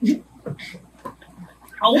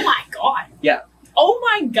 Oh my god. Yeah. Oh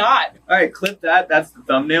my god. All right, clip that. That's the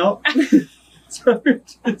thumbnail. Summer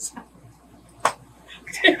just-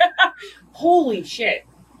 Holy shit.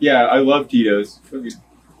 Yeah, I love Tito's.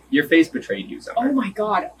 Your face betrayed you, Summer. Oh my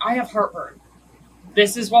god. I have heartburn.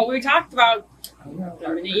 This is what we talked about. The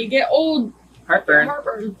minute you get old, Heartburn.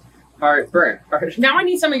 heartburn. Heartburn. Now I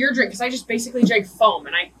need some of your drink because I just basically drank foam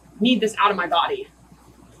and I need this out of my body.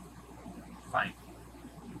 Fine.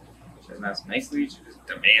 She doesn't ask nicely. She just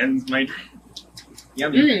demands my drink.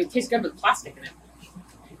 Yummy. Mmm, tastes good with plastic in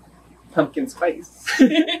Pumpkin spice.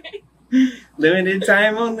 Limited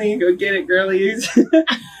time only. Go get it, girlies.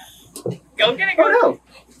 it. Go get it, Oh girl. no!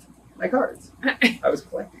 My cards. I was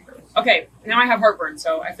collecting those. Okay, now I have heartburn,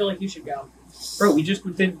 so I feel like you should go. Bro, we just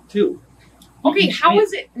did two. Okay, how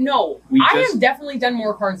is it? No, We I just- have definitely done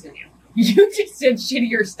more cards than you. You just did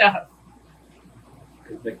shittier stuff.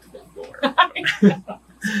 I licked the floor.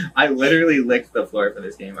 I literally licked the floor for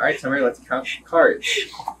this game. All right, Summer, let's count cards.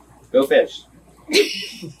 Go fish.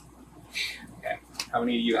 Okay. How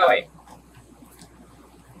many do you have? Oh wait.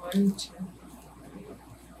 1, 2, 3,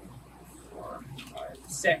 4, 5,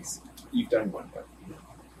 6. You've done one.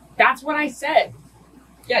 That's what I said.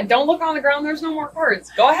 Yeah, don't look on the ground. There's no more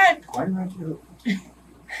cards. Go ahead. Why do I do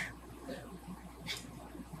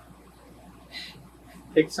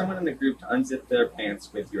Pick someone in the group to unzip their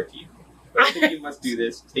pants with your teeth. Both of you must do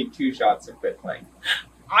this. Take 2 shots and quit playing.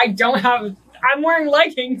 I don't have. I'm wearing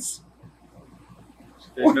leggings.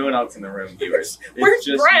 There's no one else in the room, viewers. It's Where's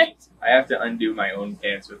just Brett? me. I have to undo my own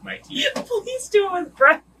pants with my teeth. Please do it with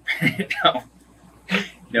Brett. No.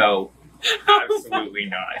 No, absolutely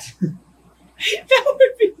not. That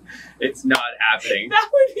would be. It's not happening. That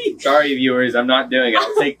would be. Sorry, viewers, I'm not doing it.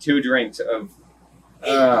 I'll take 2 drinks of.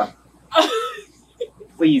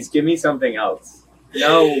 Please give me something else.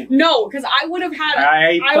 No. No, because I would have had.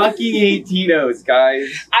 I fucking hate Tito's, guys.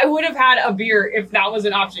 I would have had a beer if that was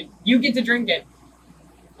an option. You get to drink it.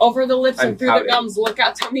 Over the lips I'm and through pouting. the gums. Look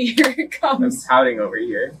out, Tommy. Here it I'm comes. pouting over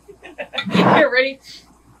here. Here, ready?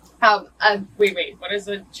 Wait. What does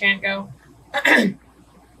the chant go? A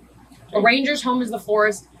ranger's home is the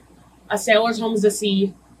forest. A sailor's home is the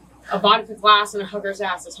sea. A vodka glass and a hooker's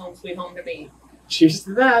ass is home sweet home to me. Cheers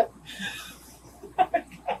to that.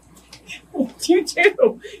 You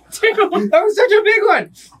too. That was such a big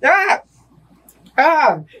one. Ah.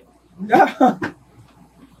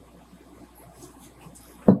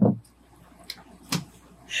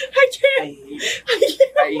 I can't.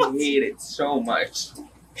 I hate it so much.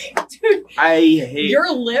 Dude, I hate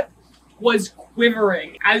your lip was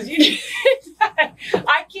quivering as you did that.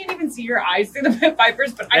 I can't even see your eyes through the pit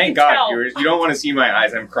vipers, but I Thank can God, tell. viewers. You don't want to see my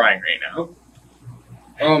eyes. I'm crying right now.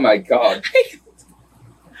 Oh my God.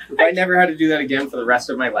 If I never had to do that again for the rest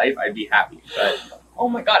of my life, I'd be happy. But Oh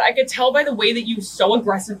my God, I could tell by the way that you so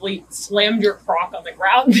aggressively slammed your crock on the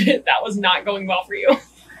ground that that was not going well for you.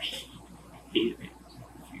 I hate it.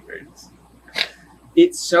 Viewers.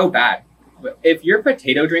 It's so bad. But if you're a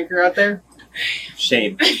potato drinker out there,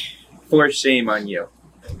 shame. For shame on you.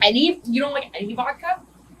 You don't like any vodka?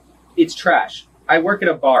 It's trash. I work at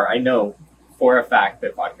a bar. I know for a fact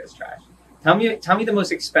that vodka is trash. Tell me the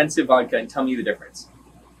most expensive vodka and tell me the difference.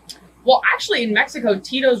 Well, actually, in Mexico,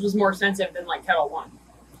 Tito's was more expensive than like Kettle One.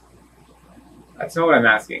 That's not what I'm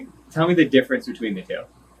asking. Tell me the difference between the two.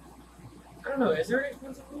 I don't know. Is there an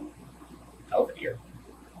expensive one? Belvedere.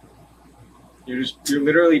 You're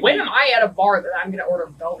literally. When am I at a bar that I'm going to order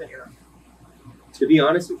Belvedere? To be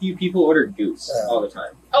honest with you, people order Goose all the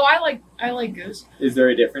time. Oh, I like Goose. Is there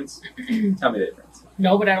a difference? Tell me the difference.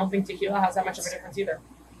 No, but I don't think tequila has that much of a difference either.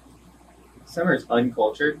 Summer's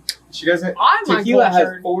uncultured. She doesn't. I'm Tequila has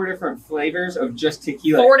uncultured. 4 different flavors of just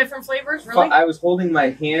tequila. 4 different flavors, really? I was holding my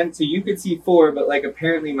hand so you could see 4, but like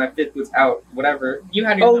apparently my 5th was out. Whatever. You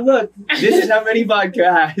had your Oh look, this is how many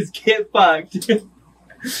vodka has. Get fucked.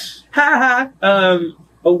 Ha ha.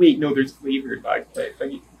 Oh wait, no, there's flavored vodka.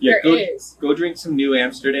 Yeah, There is. go drink some New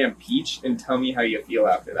Amsterdam Peach and tell me how you feel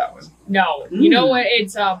after that one. No, you know what?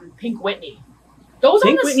 It's Pink Whitney. Those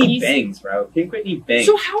Pink are the Whitney seas- bangs, bro. Pink Whitney bangs.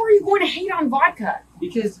 So how are you going to hate on vodka?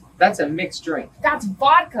 Because that's a mixed drink. That's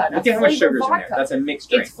vodka. That's Look at how much flavored sugar's in vodka. there. That's a mixed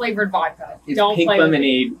drink. It's flavored vodka. It's Don't pink play with it.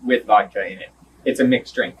 lemonade with vodka in it. It's a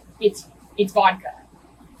mixed drink. It's vodka.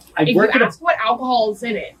 I If work you at ask what alcohol is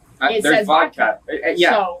in it, it there's says vodka.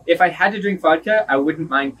 Yeah. So- If I had to drink vodka, I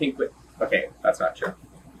wouldn't mind Pink Whitney. Okay, that's not true.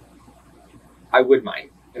 I would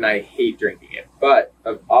mind, and I hate drinking it. But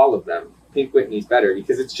of all of them, Pink Whitney's better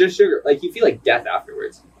because it's just sugar. Like you feel like death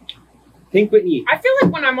afterwards. Pink Whitney. I feel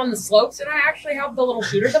like when I'm on the slopes and I actually have the little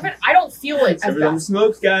shooters of it, I don't feel it as Everyone bad.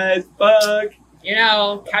 smokes, guys. Fuck. You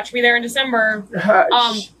know, catch me there in December.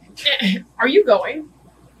 Are you going?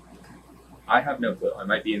 I have no clue. I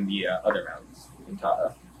might be in the other mountains in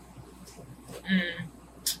Tahoe.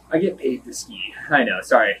 I get paid to ski. I know.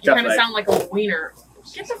 Sorry. You Tough kind of life. sound like a wiener.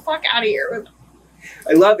 Get the fuck out of here.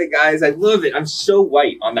 I love it, guys. I love it. I'm so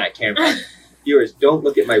white on that camera. Viewers, don't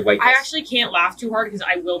look at my whiteness. I actually can't laugh too hard because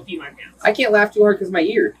I will pee my pants. I can't laugh too hard because my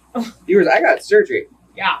ear. Viewers, I got surgery.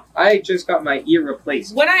 Yeah. I just got my ear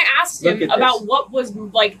replaced. When I asked Look him at about this. what was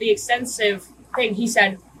like the extensive thing, he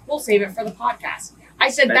said, "We'll save it for the podcast." I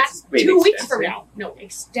said, That's- "That's wait, 2 weeks from extensive? now." No,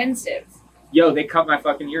 extensive. Yo, they cut my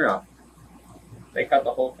fucking ear off. They cut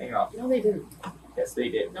the whole thing off. No, they didn't. Yes, they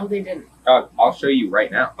did. No, they didn't. I'll show you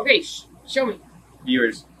right now. Okay, show me.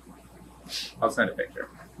 Viewers, I'll send a picture.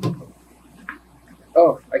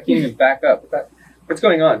 Oh, I can't even back up. What's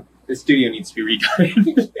going on? The studio needs to be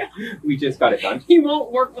redone. We just got it done. He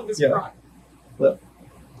won't work with this Yeah. crock. Look.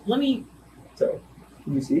 Let me. So,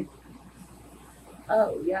 can you see?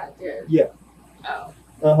 Oh, yeah, it did. Yeah. Oh.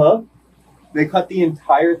 Uh-huh. They cut the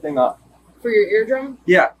entire thing off. For your eardrum?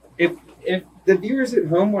 Yeah. If the viewers at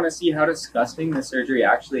home want to see how disgusting the surgery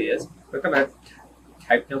actually is, look up at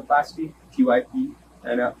typoplasty, TYP.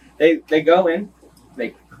 I know. They go in,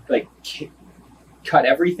 they cut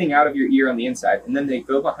everything out of your ear on the inside, and then they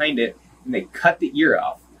go behind it and they cut the ear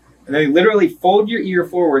off. And they literally fold your ear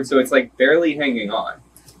forward so it's like barely hanging on.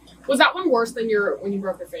 Was that one worse than when you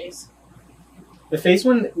broke your face? The face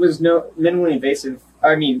one was minimally invasive.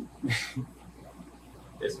 I mean,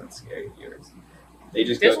 this one's scary, viewers. They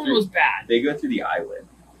just This go one through. was bad. They go through the eyelid.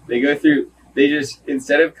 They just,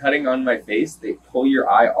 instead of cutting on my face, they pull your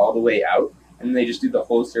eye all the way out, and they just do the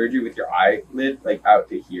whole surgery with your eyelid, like, out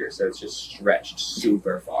to here. So it's just stretched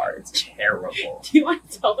super far. It's terrible. Do you want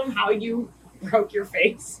to tell them how you broke your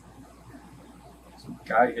face?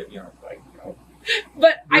 guy hit me on a bike.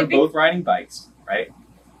 But We I were think both riding bikes, right?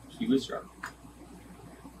 He was drunk.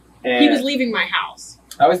 And he was leaving my house.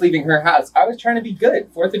 I was leaving her house. I was trying to be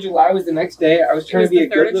good. 4th of July was the next day. I was trying was to be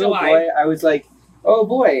the a 3rd good of little July. boy. I was like, oh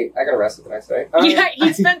boy. I got arrested the next day. Yeah,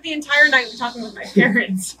 he spent the entire night talking with my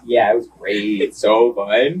parents. Yeah, it was great. So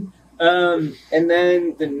fun. And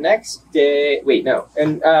then the next day, wait, no.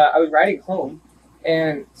 And I was riding home,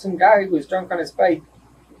 and some guy who was drunk on his bike,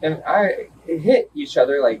 and I hit each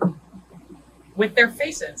other like With their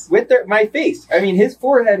faces. with my face. I mean, his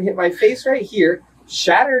forehead hit my face right here,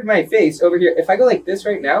 shattered my face over here. If I go like this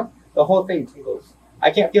right now, the whole thing tingles. I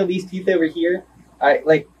can't feel these teeth over here. I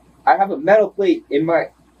have a metal plate in my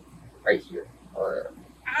right here.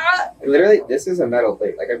 Literally, this is a metal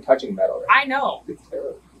plate. Like I'm touching metal. Right I know. now. It's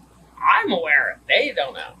terrible. I'm aware. They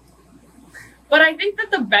don't know. But I think that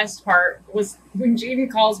the best part was when Jaden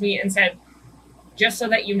calls me and said, just so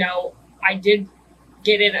that you know, I did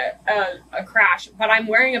get in a crash, but I'm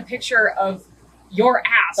wearing a picture of your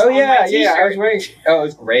ass. Oh on yeah, my yeah. I was t-shirt." wearing. Oh, it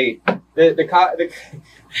was great. The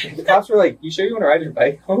cops were like, "You sure you want to ride your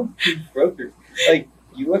bike home? You broke your like.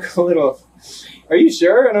 You look a little. Are you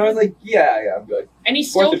sure?" And I was like, "Yeah, I'm good." And he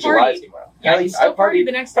still 4th of July partied. came out. Yeah, At he least still I partied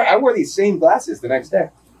the next day. I wore these same glasses the next day.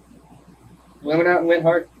 Went out and went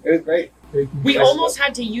hard. It was great. We almost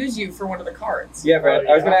had to use you for one of the cards. Yeah, Brett.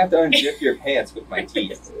 Oh, I was yeah. gonna have to unzip your pants with my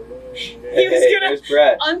teeth. He was gonna There's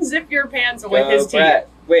Brett. unzip your pants with Go, his teeth. Brett.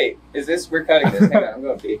 Wait, is this? We're cutting this. Hang on, I'm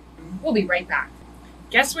going to pee. We'll be right back.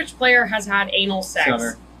 Guess which player has had anal sex?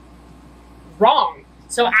 Summer. Wrong.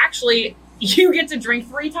 So actually, you get to drink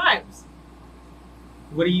 3 times.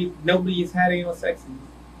 What do you? Nobody's had anal sex.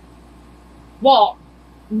 Well,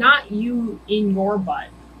 not you in your butt.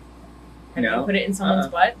 Have No. you put it in someone's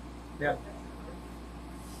butt? That'd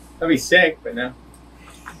be sick, but no.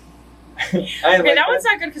 Okay, that one's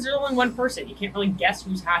not good because there's only one person. You can't really guess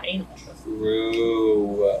who's had anal.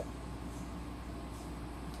 True.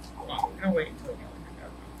 Hold on, we're gonna wait until we get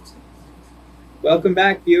Welcome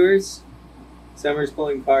back, viewers. Summer's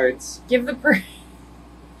pulling parts. Give the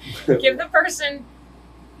person.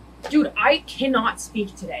 Dude, I cannot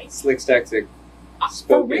speak today. Slick Staxic. For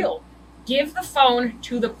Spoken. real. Give the phone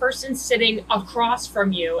to the person sitting across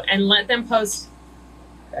from you and let them post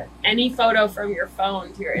any photo from your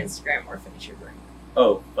phone to your Instagram or finish your drink.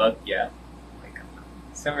 Oh, fuck yeah. Oh my God.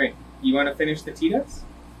 Summer, you want to finish the Tito's?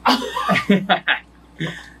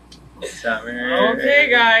 Summer. Okay,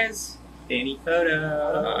 guys. Any photo.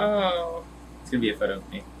 Oh. It's going to be a photo of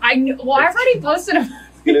me. I knew. Well, I've already posted a.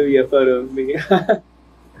 It's going to be a photo of me.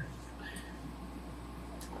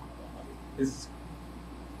 This is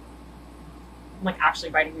I'm like actually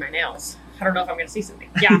biting my nails. I don't know if I'm gonna see something.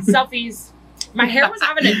 Yeah, selfies. My hair was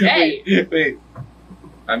having a day. Wait.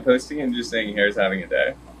 I'm posting and just saying hair's having a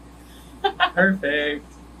day. Perfect.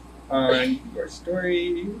 On your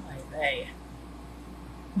story. Hey.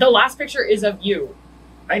 The last picture is of you.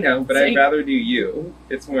 I know, but See? I'd rather do you.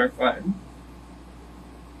 It's more fun.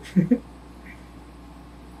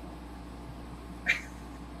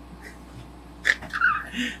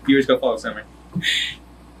 Viewers, go follow Summer.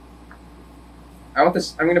 I want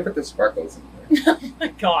this. I'm gonna put the sparkles in there. Oh my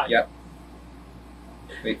God. Yep.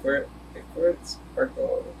 Wait for it. Wait for it.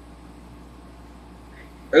 Sparkle.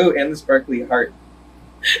 Oh, and the sparkly heart.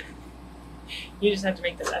 You just have to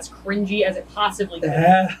make this as cringy as it possibly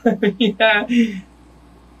can. Yeah.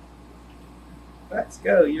 Let's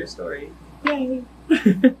go. Your story. Yay.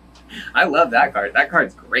 I love that card. That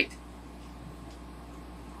card's great.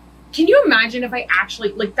 Can you imagine if I actually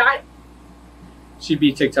like that? She'd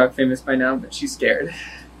be TikTok famous by now, but she's scared.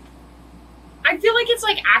 I feel like it's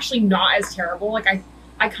like actually not as terrible. Like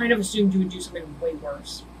I kind of assumed you would do something way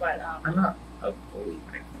worse, but I'm not a bully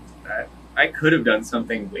when it comes to that. I could have done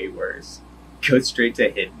something way worse. Go straight to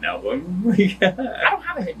hidden album. I don't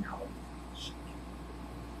have a hidden album.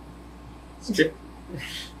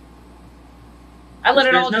 I let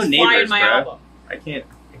it all There's just no fly in neighbors, my bro. album. I can't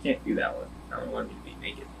do that one. I don't want to be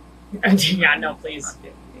naked. Yeah, no, please. Not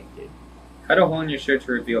getting naked. Cut a hole in your shirt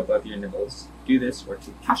to reveal both your nipples. Do this or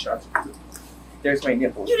take 2 shots of poop. There's my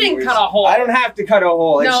nipples. You didn't viewers. cut a hole. I don't have to cut a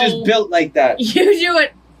hole. It's No. just built like that. You do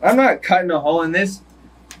it. I'm not cutting a hole in this.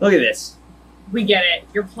 Look at this. We get it.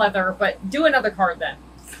 You're pleather, but do another card then.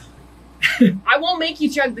 I won't make you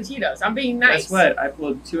chug the Tito's. I'm being nice. Guess what? I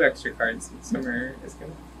pulled 2 extra cards. Summer is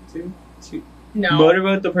gonna two. No. What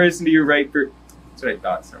about the person to your right? That's what I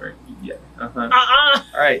thought, Summer. Yeah. All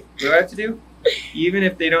right. What do I have to do? Even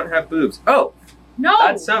if they don't have boobs. Oh, No.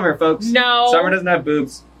 that's Summer, folks. No. Summer doesn't have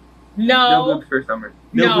boobs. No No. boobs for Summer.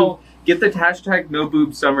 No. Boob. Get the hashtag no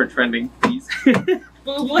boob summer trending, please.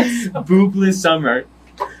 Boobless. Boobless summer.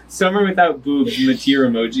 Summer without boobs and the tear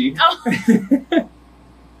emoji. Oh.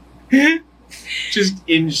 Just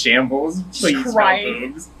in shambles. Please, no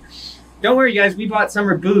crying. boobs. Don't worry, guys. We bought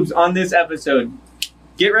Summer boobs on this episode.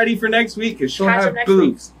 Get ready for next week because she'll Catch have them next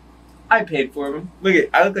boobs. I paid for them.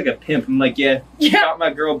 I look like a pimp. I'm like, yeah. Yeah. Got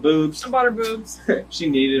my girl boobs. I bought her boobs. She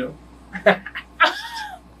needed them. I'm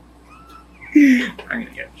gonna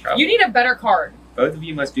get in trouble. You need a better card. Both of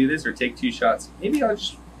you must do this or take 2 shots. Maybe I'll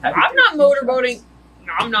just have you I'm take not 2 motorboating. shots.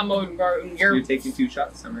 No, I'm not motorboating. You're taking 2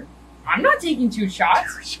 shots, Summer. I'm not taking 2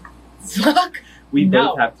 shots. Fuck. We No.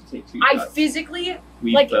 both have to take 2 I shots. physically,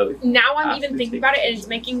 We like, both. now I'm have even to thinking take about it, 2 and it's shots.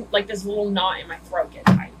 making like this little knot in my throat get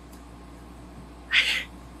tight.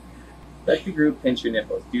 Let the group pinch your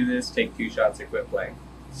nipples. Do this, take 2 shots, and quit playing.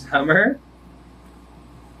 Summer,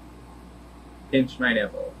 pinch my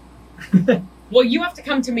nipple. Well, you have to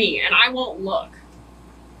come to me, and I won't look.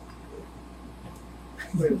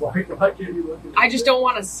 Wait, why can't you look at I just don't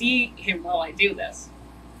want to see him while I do this.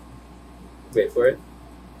 Wait for it.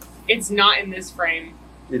 It's not in this frame,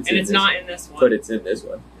 and in it's this not one. in this one. But it's in this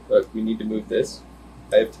one. Look, we need to move this.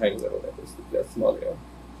 I have tiny little nipples. That's small now.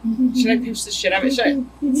 Should I pinch the shit out of it? Should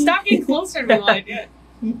I stop getting closer to me while I do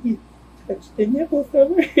it? Touch the nipple,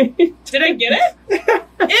 Summer. Did I get it?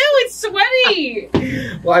 Ew, it's sweaty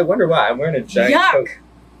Well, I wonder why. I'm wearing a giant Yuck. coat.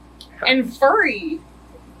 and furry.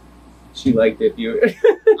 She liked it. You.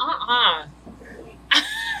 Uh-uh.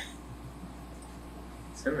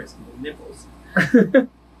 Summer's nipples.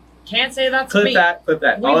 Can't say that's Clip me. that. Clip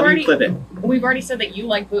that. We've All of already- you clip it. We've already said that you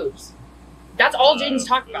like boobs. That's all Jaden's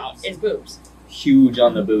talked about is boobs. Huge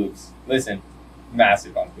on the boobs. Listen,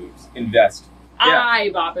 massive on boobs. Invest. Yeah. I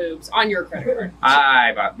bought boobs on your credit card.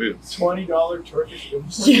 I bought boobs. $20 Turkish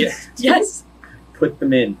boobs? Yes. Yes. Put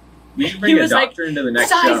them in. We should bring He a was like, doctor into the next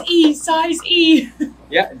Size show. E, size E.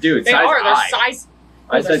 Yeah, dude. They size are. They're I. size.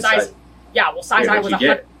 I Oh, they're said size. Yeah, well, size Wait, I what'd was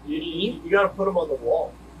you a get? hundred. You gotta put them on the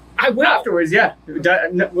wall. I will. Afterwards, yeah.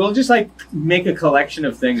 We'll just like make a collection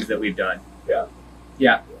of things that we've done. Yeah.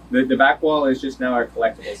 Yeah. The back wall is just now our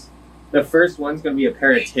collectibles. The first one's gonna be a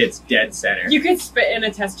pair of tits dead center. You could spit in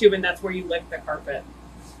a test tube, and that's where you lick the carpet.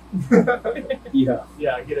 Yeah.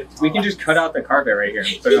 Yeah, get it. We can just cut out the carpet right here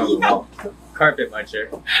and put it on the wall. Carpet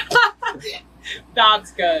muncher.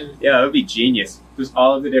 That's good. Yeah, it would be genius. Just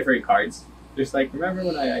all of the different cards. Just like, remember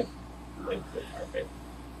when I licked the carpet?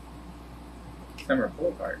 Summer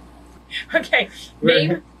full card. Okay,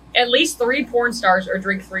 name at least 3 porn stars or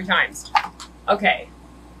drink 3 times. Okay.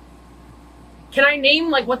 Can I name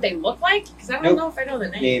like what they look like? Because I don't Nope. know if I know the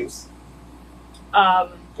name. Names.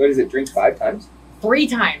 What is it? Drink 5 times? 3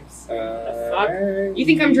 times. fuck? You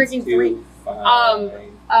think I'm drinking 3?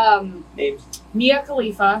 Names. Mia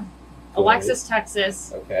Khalifa, Cool. Alexis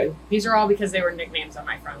Texas. Okay. These are all because they were nicknames on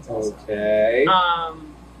my friends. Also. Okay.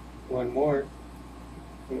 Um, One more.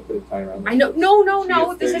 I'm gonna put a timer on this. I know. No. You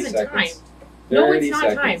have This 30 isn't time. seconds. No, it's 30 not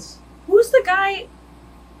seconds. Who's the guy?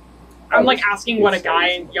 I'm Oh, like asking what a it's guy,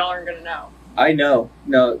 so and y'all aren't gonna know. I know.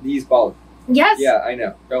 No, he's bald. Yes. Yeah, I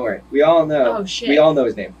know. Don't worry. We all know. Oh shit. We all know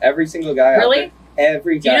his name. Every single guy. Really? Out there,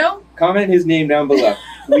 every Do guy. you know? Comment his name down below.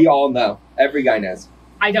 We all know. Every guy knows.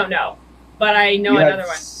 I don't know, but I know You have another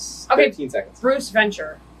one. Okay. 13 seconds. Bruce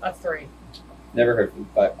Venture. That's 3. Never heard of him,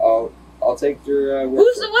 but I'll take your word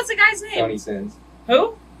Who's for the? it. What's the guy's name? Johnny Sins.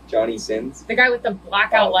 Who? Johnny Sins. The guy with the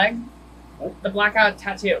blackout Oh. leg. What? The blackout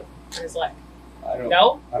tattoo on his leg. I don't.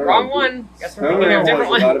 No, I don't wrong know. one. Guess we're I don't thinking of a know. different There's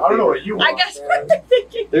a one. lot I of don't know people. what you want. I guess we're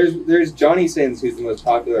thinking. There's Johnny Sins, who's the most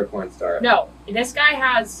popular porn star. No, this guy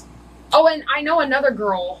has. Oh, and I know another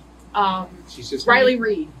girl. She's just Riley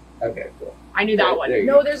Reid. Okay, cool. I knew that There- one. there you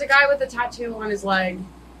No, go. there's a guy with a tattoo on his leg. And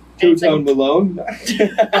Two it's like- Tone Malone.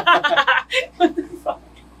 What the fuck?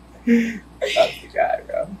 That's the guy,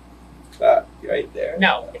 bro. That right there.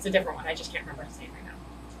 No, it's a different one. I just can't remember his name right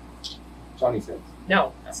now. Johnny Sins.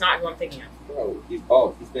 No, that's not who I'm thinking of. Bro, he's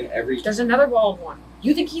bald. He's been every. There's another bald one.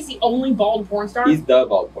 You think he's the only bald porn star? He's the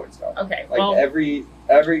bald porn star. Okay, Like well, every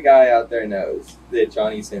guy out there knows that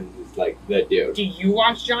Johnny Sins is like the dude. do you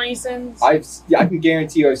watch Johnny Sins? I can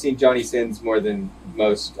guarantee you I've seen Johnny Sins more than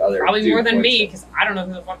most other. Probably dude more than porn me, stars. because I don't know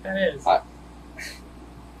who the fuck that is. I-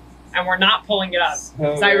 And we're not pulling it up. So,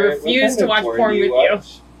 Because I what refuse kind to of watch porn do with you.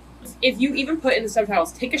 watch? If you even put in the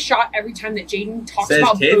subtitles, take a shot every time that Jaden talks Says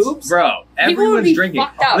about tits, boobs. bro. People would Everyone's be drinking.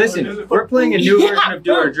 fucked up. Listen, we're playing a new Yeah, version of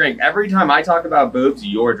Do or boobs. Drink. Every time I talk about boobs,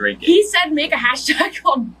 you're drinking. He said make a hashtag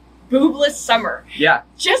called boobless summer. Yeah,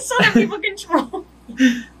 Just so that people can troll.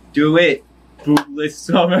 do it. Boobless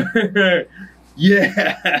summer.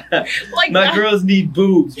 Yeah. Like My that. girls need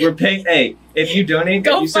boobs. We're paying. Hey, if you donate,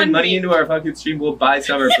 Go if you send fund money me. into our fucking stream, we'll buy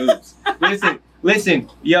summer boobs. Listen, Listen,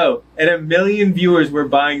 yo, at 1 million viewers, we're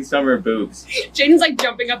buying summer boobs. Jaden's like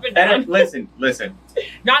jumping up and down. Listen,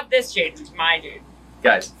 Not this Jaden, my Jaden.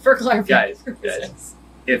 guys. For clarification Guys. purposes.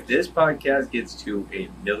 If this podcast gets to 1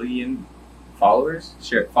 million followers,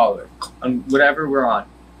 on whatever we're on,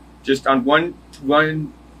 just on one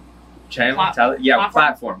channel,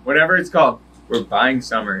 platform, whatever it's called, we're buying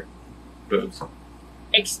summer boobs.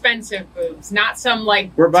 Expensive boobs, not some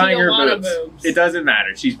like We're buying her Tijuana boobs. It doesn't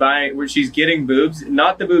matter. She's getting boobs,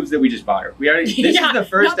 not the boobs that we just bought her. This is the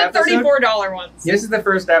first not the episode. $34 ones. This is the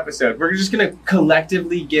first episode. We're just gonna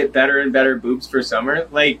collectively get better and better boobs for summer.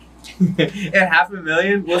 Like at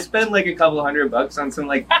 500,000, we'll spend like a couple $100 on some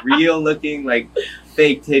like real looking like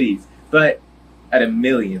fake titties. But at 1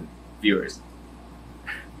 million viewers,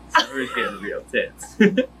 summer's getting real tits.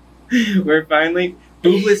 We're finally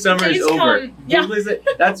boobless summer is Days over. come. Yeah.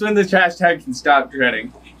 That's when the hashtag can stop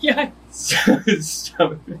trending. Yeah.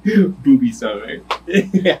 Booby summer.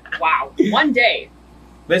 Wow. One day.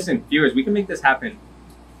 Listen, viewers, we can make this happen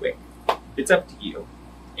quick. It's up to you.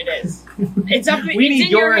 It is. It's up. We it's need in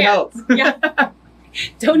your help. hands. Yeah.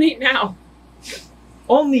 Donate now.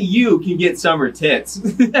 Only you can get summer tits.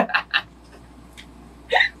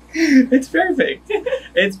 It's perfect.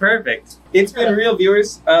 It's perfect. It's been real,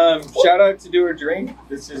 viewers. Shout out to Do or Drink.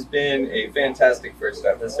 This has been a fantastic first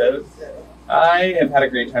episode. I have had a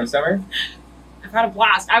great time, Summer. I've had a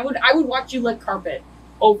blast. I would watch you lick carpet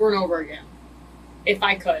over and over again, if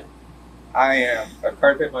I could. I am a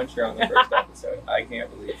carpet muncher on the first episode. I can't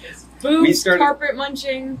believe this. Boobs, carpet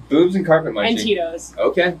munching, Boobs and carpet munching. and Cheetos.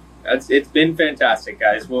 Okay. It's been fantastic,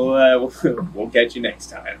 guys. We'll catch you next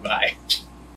time. Bye.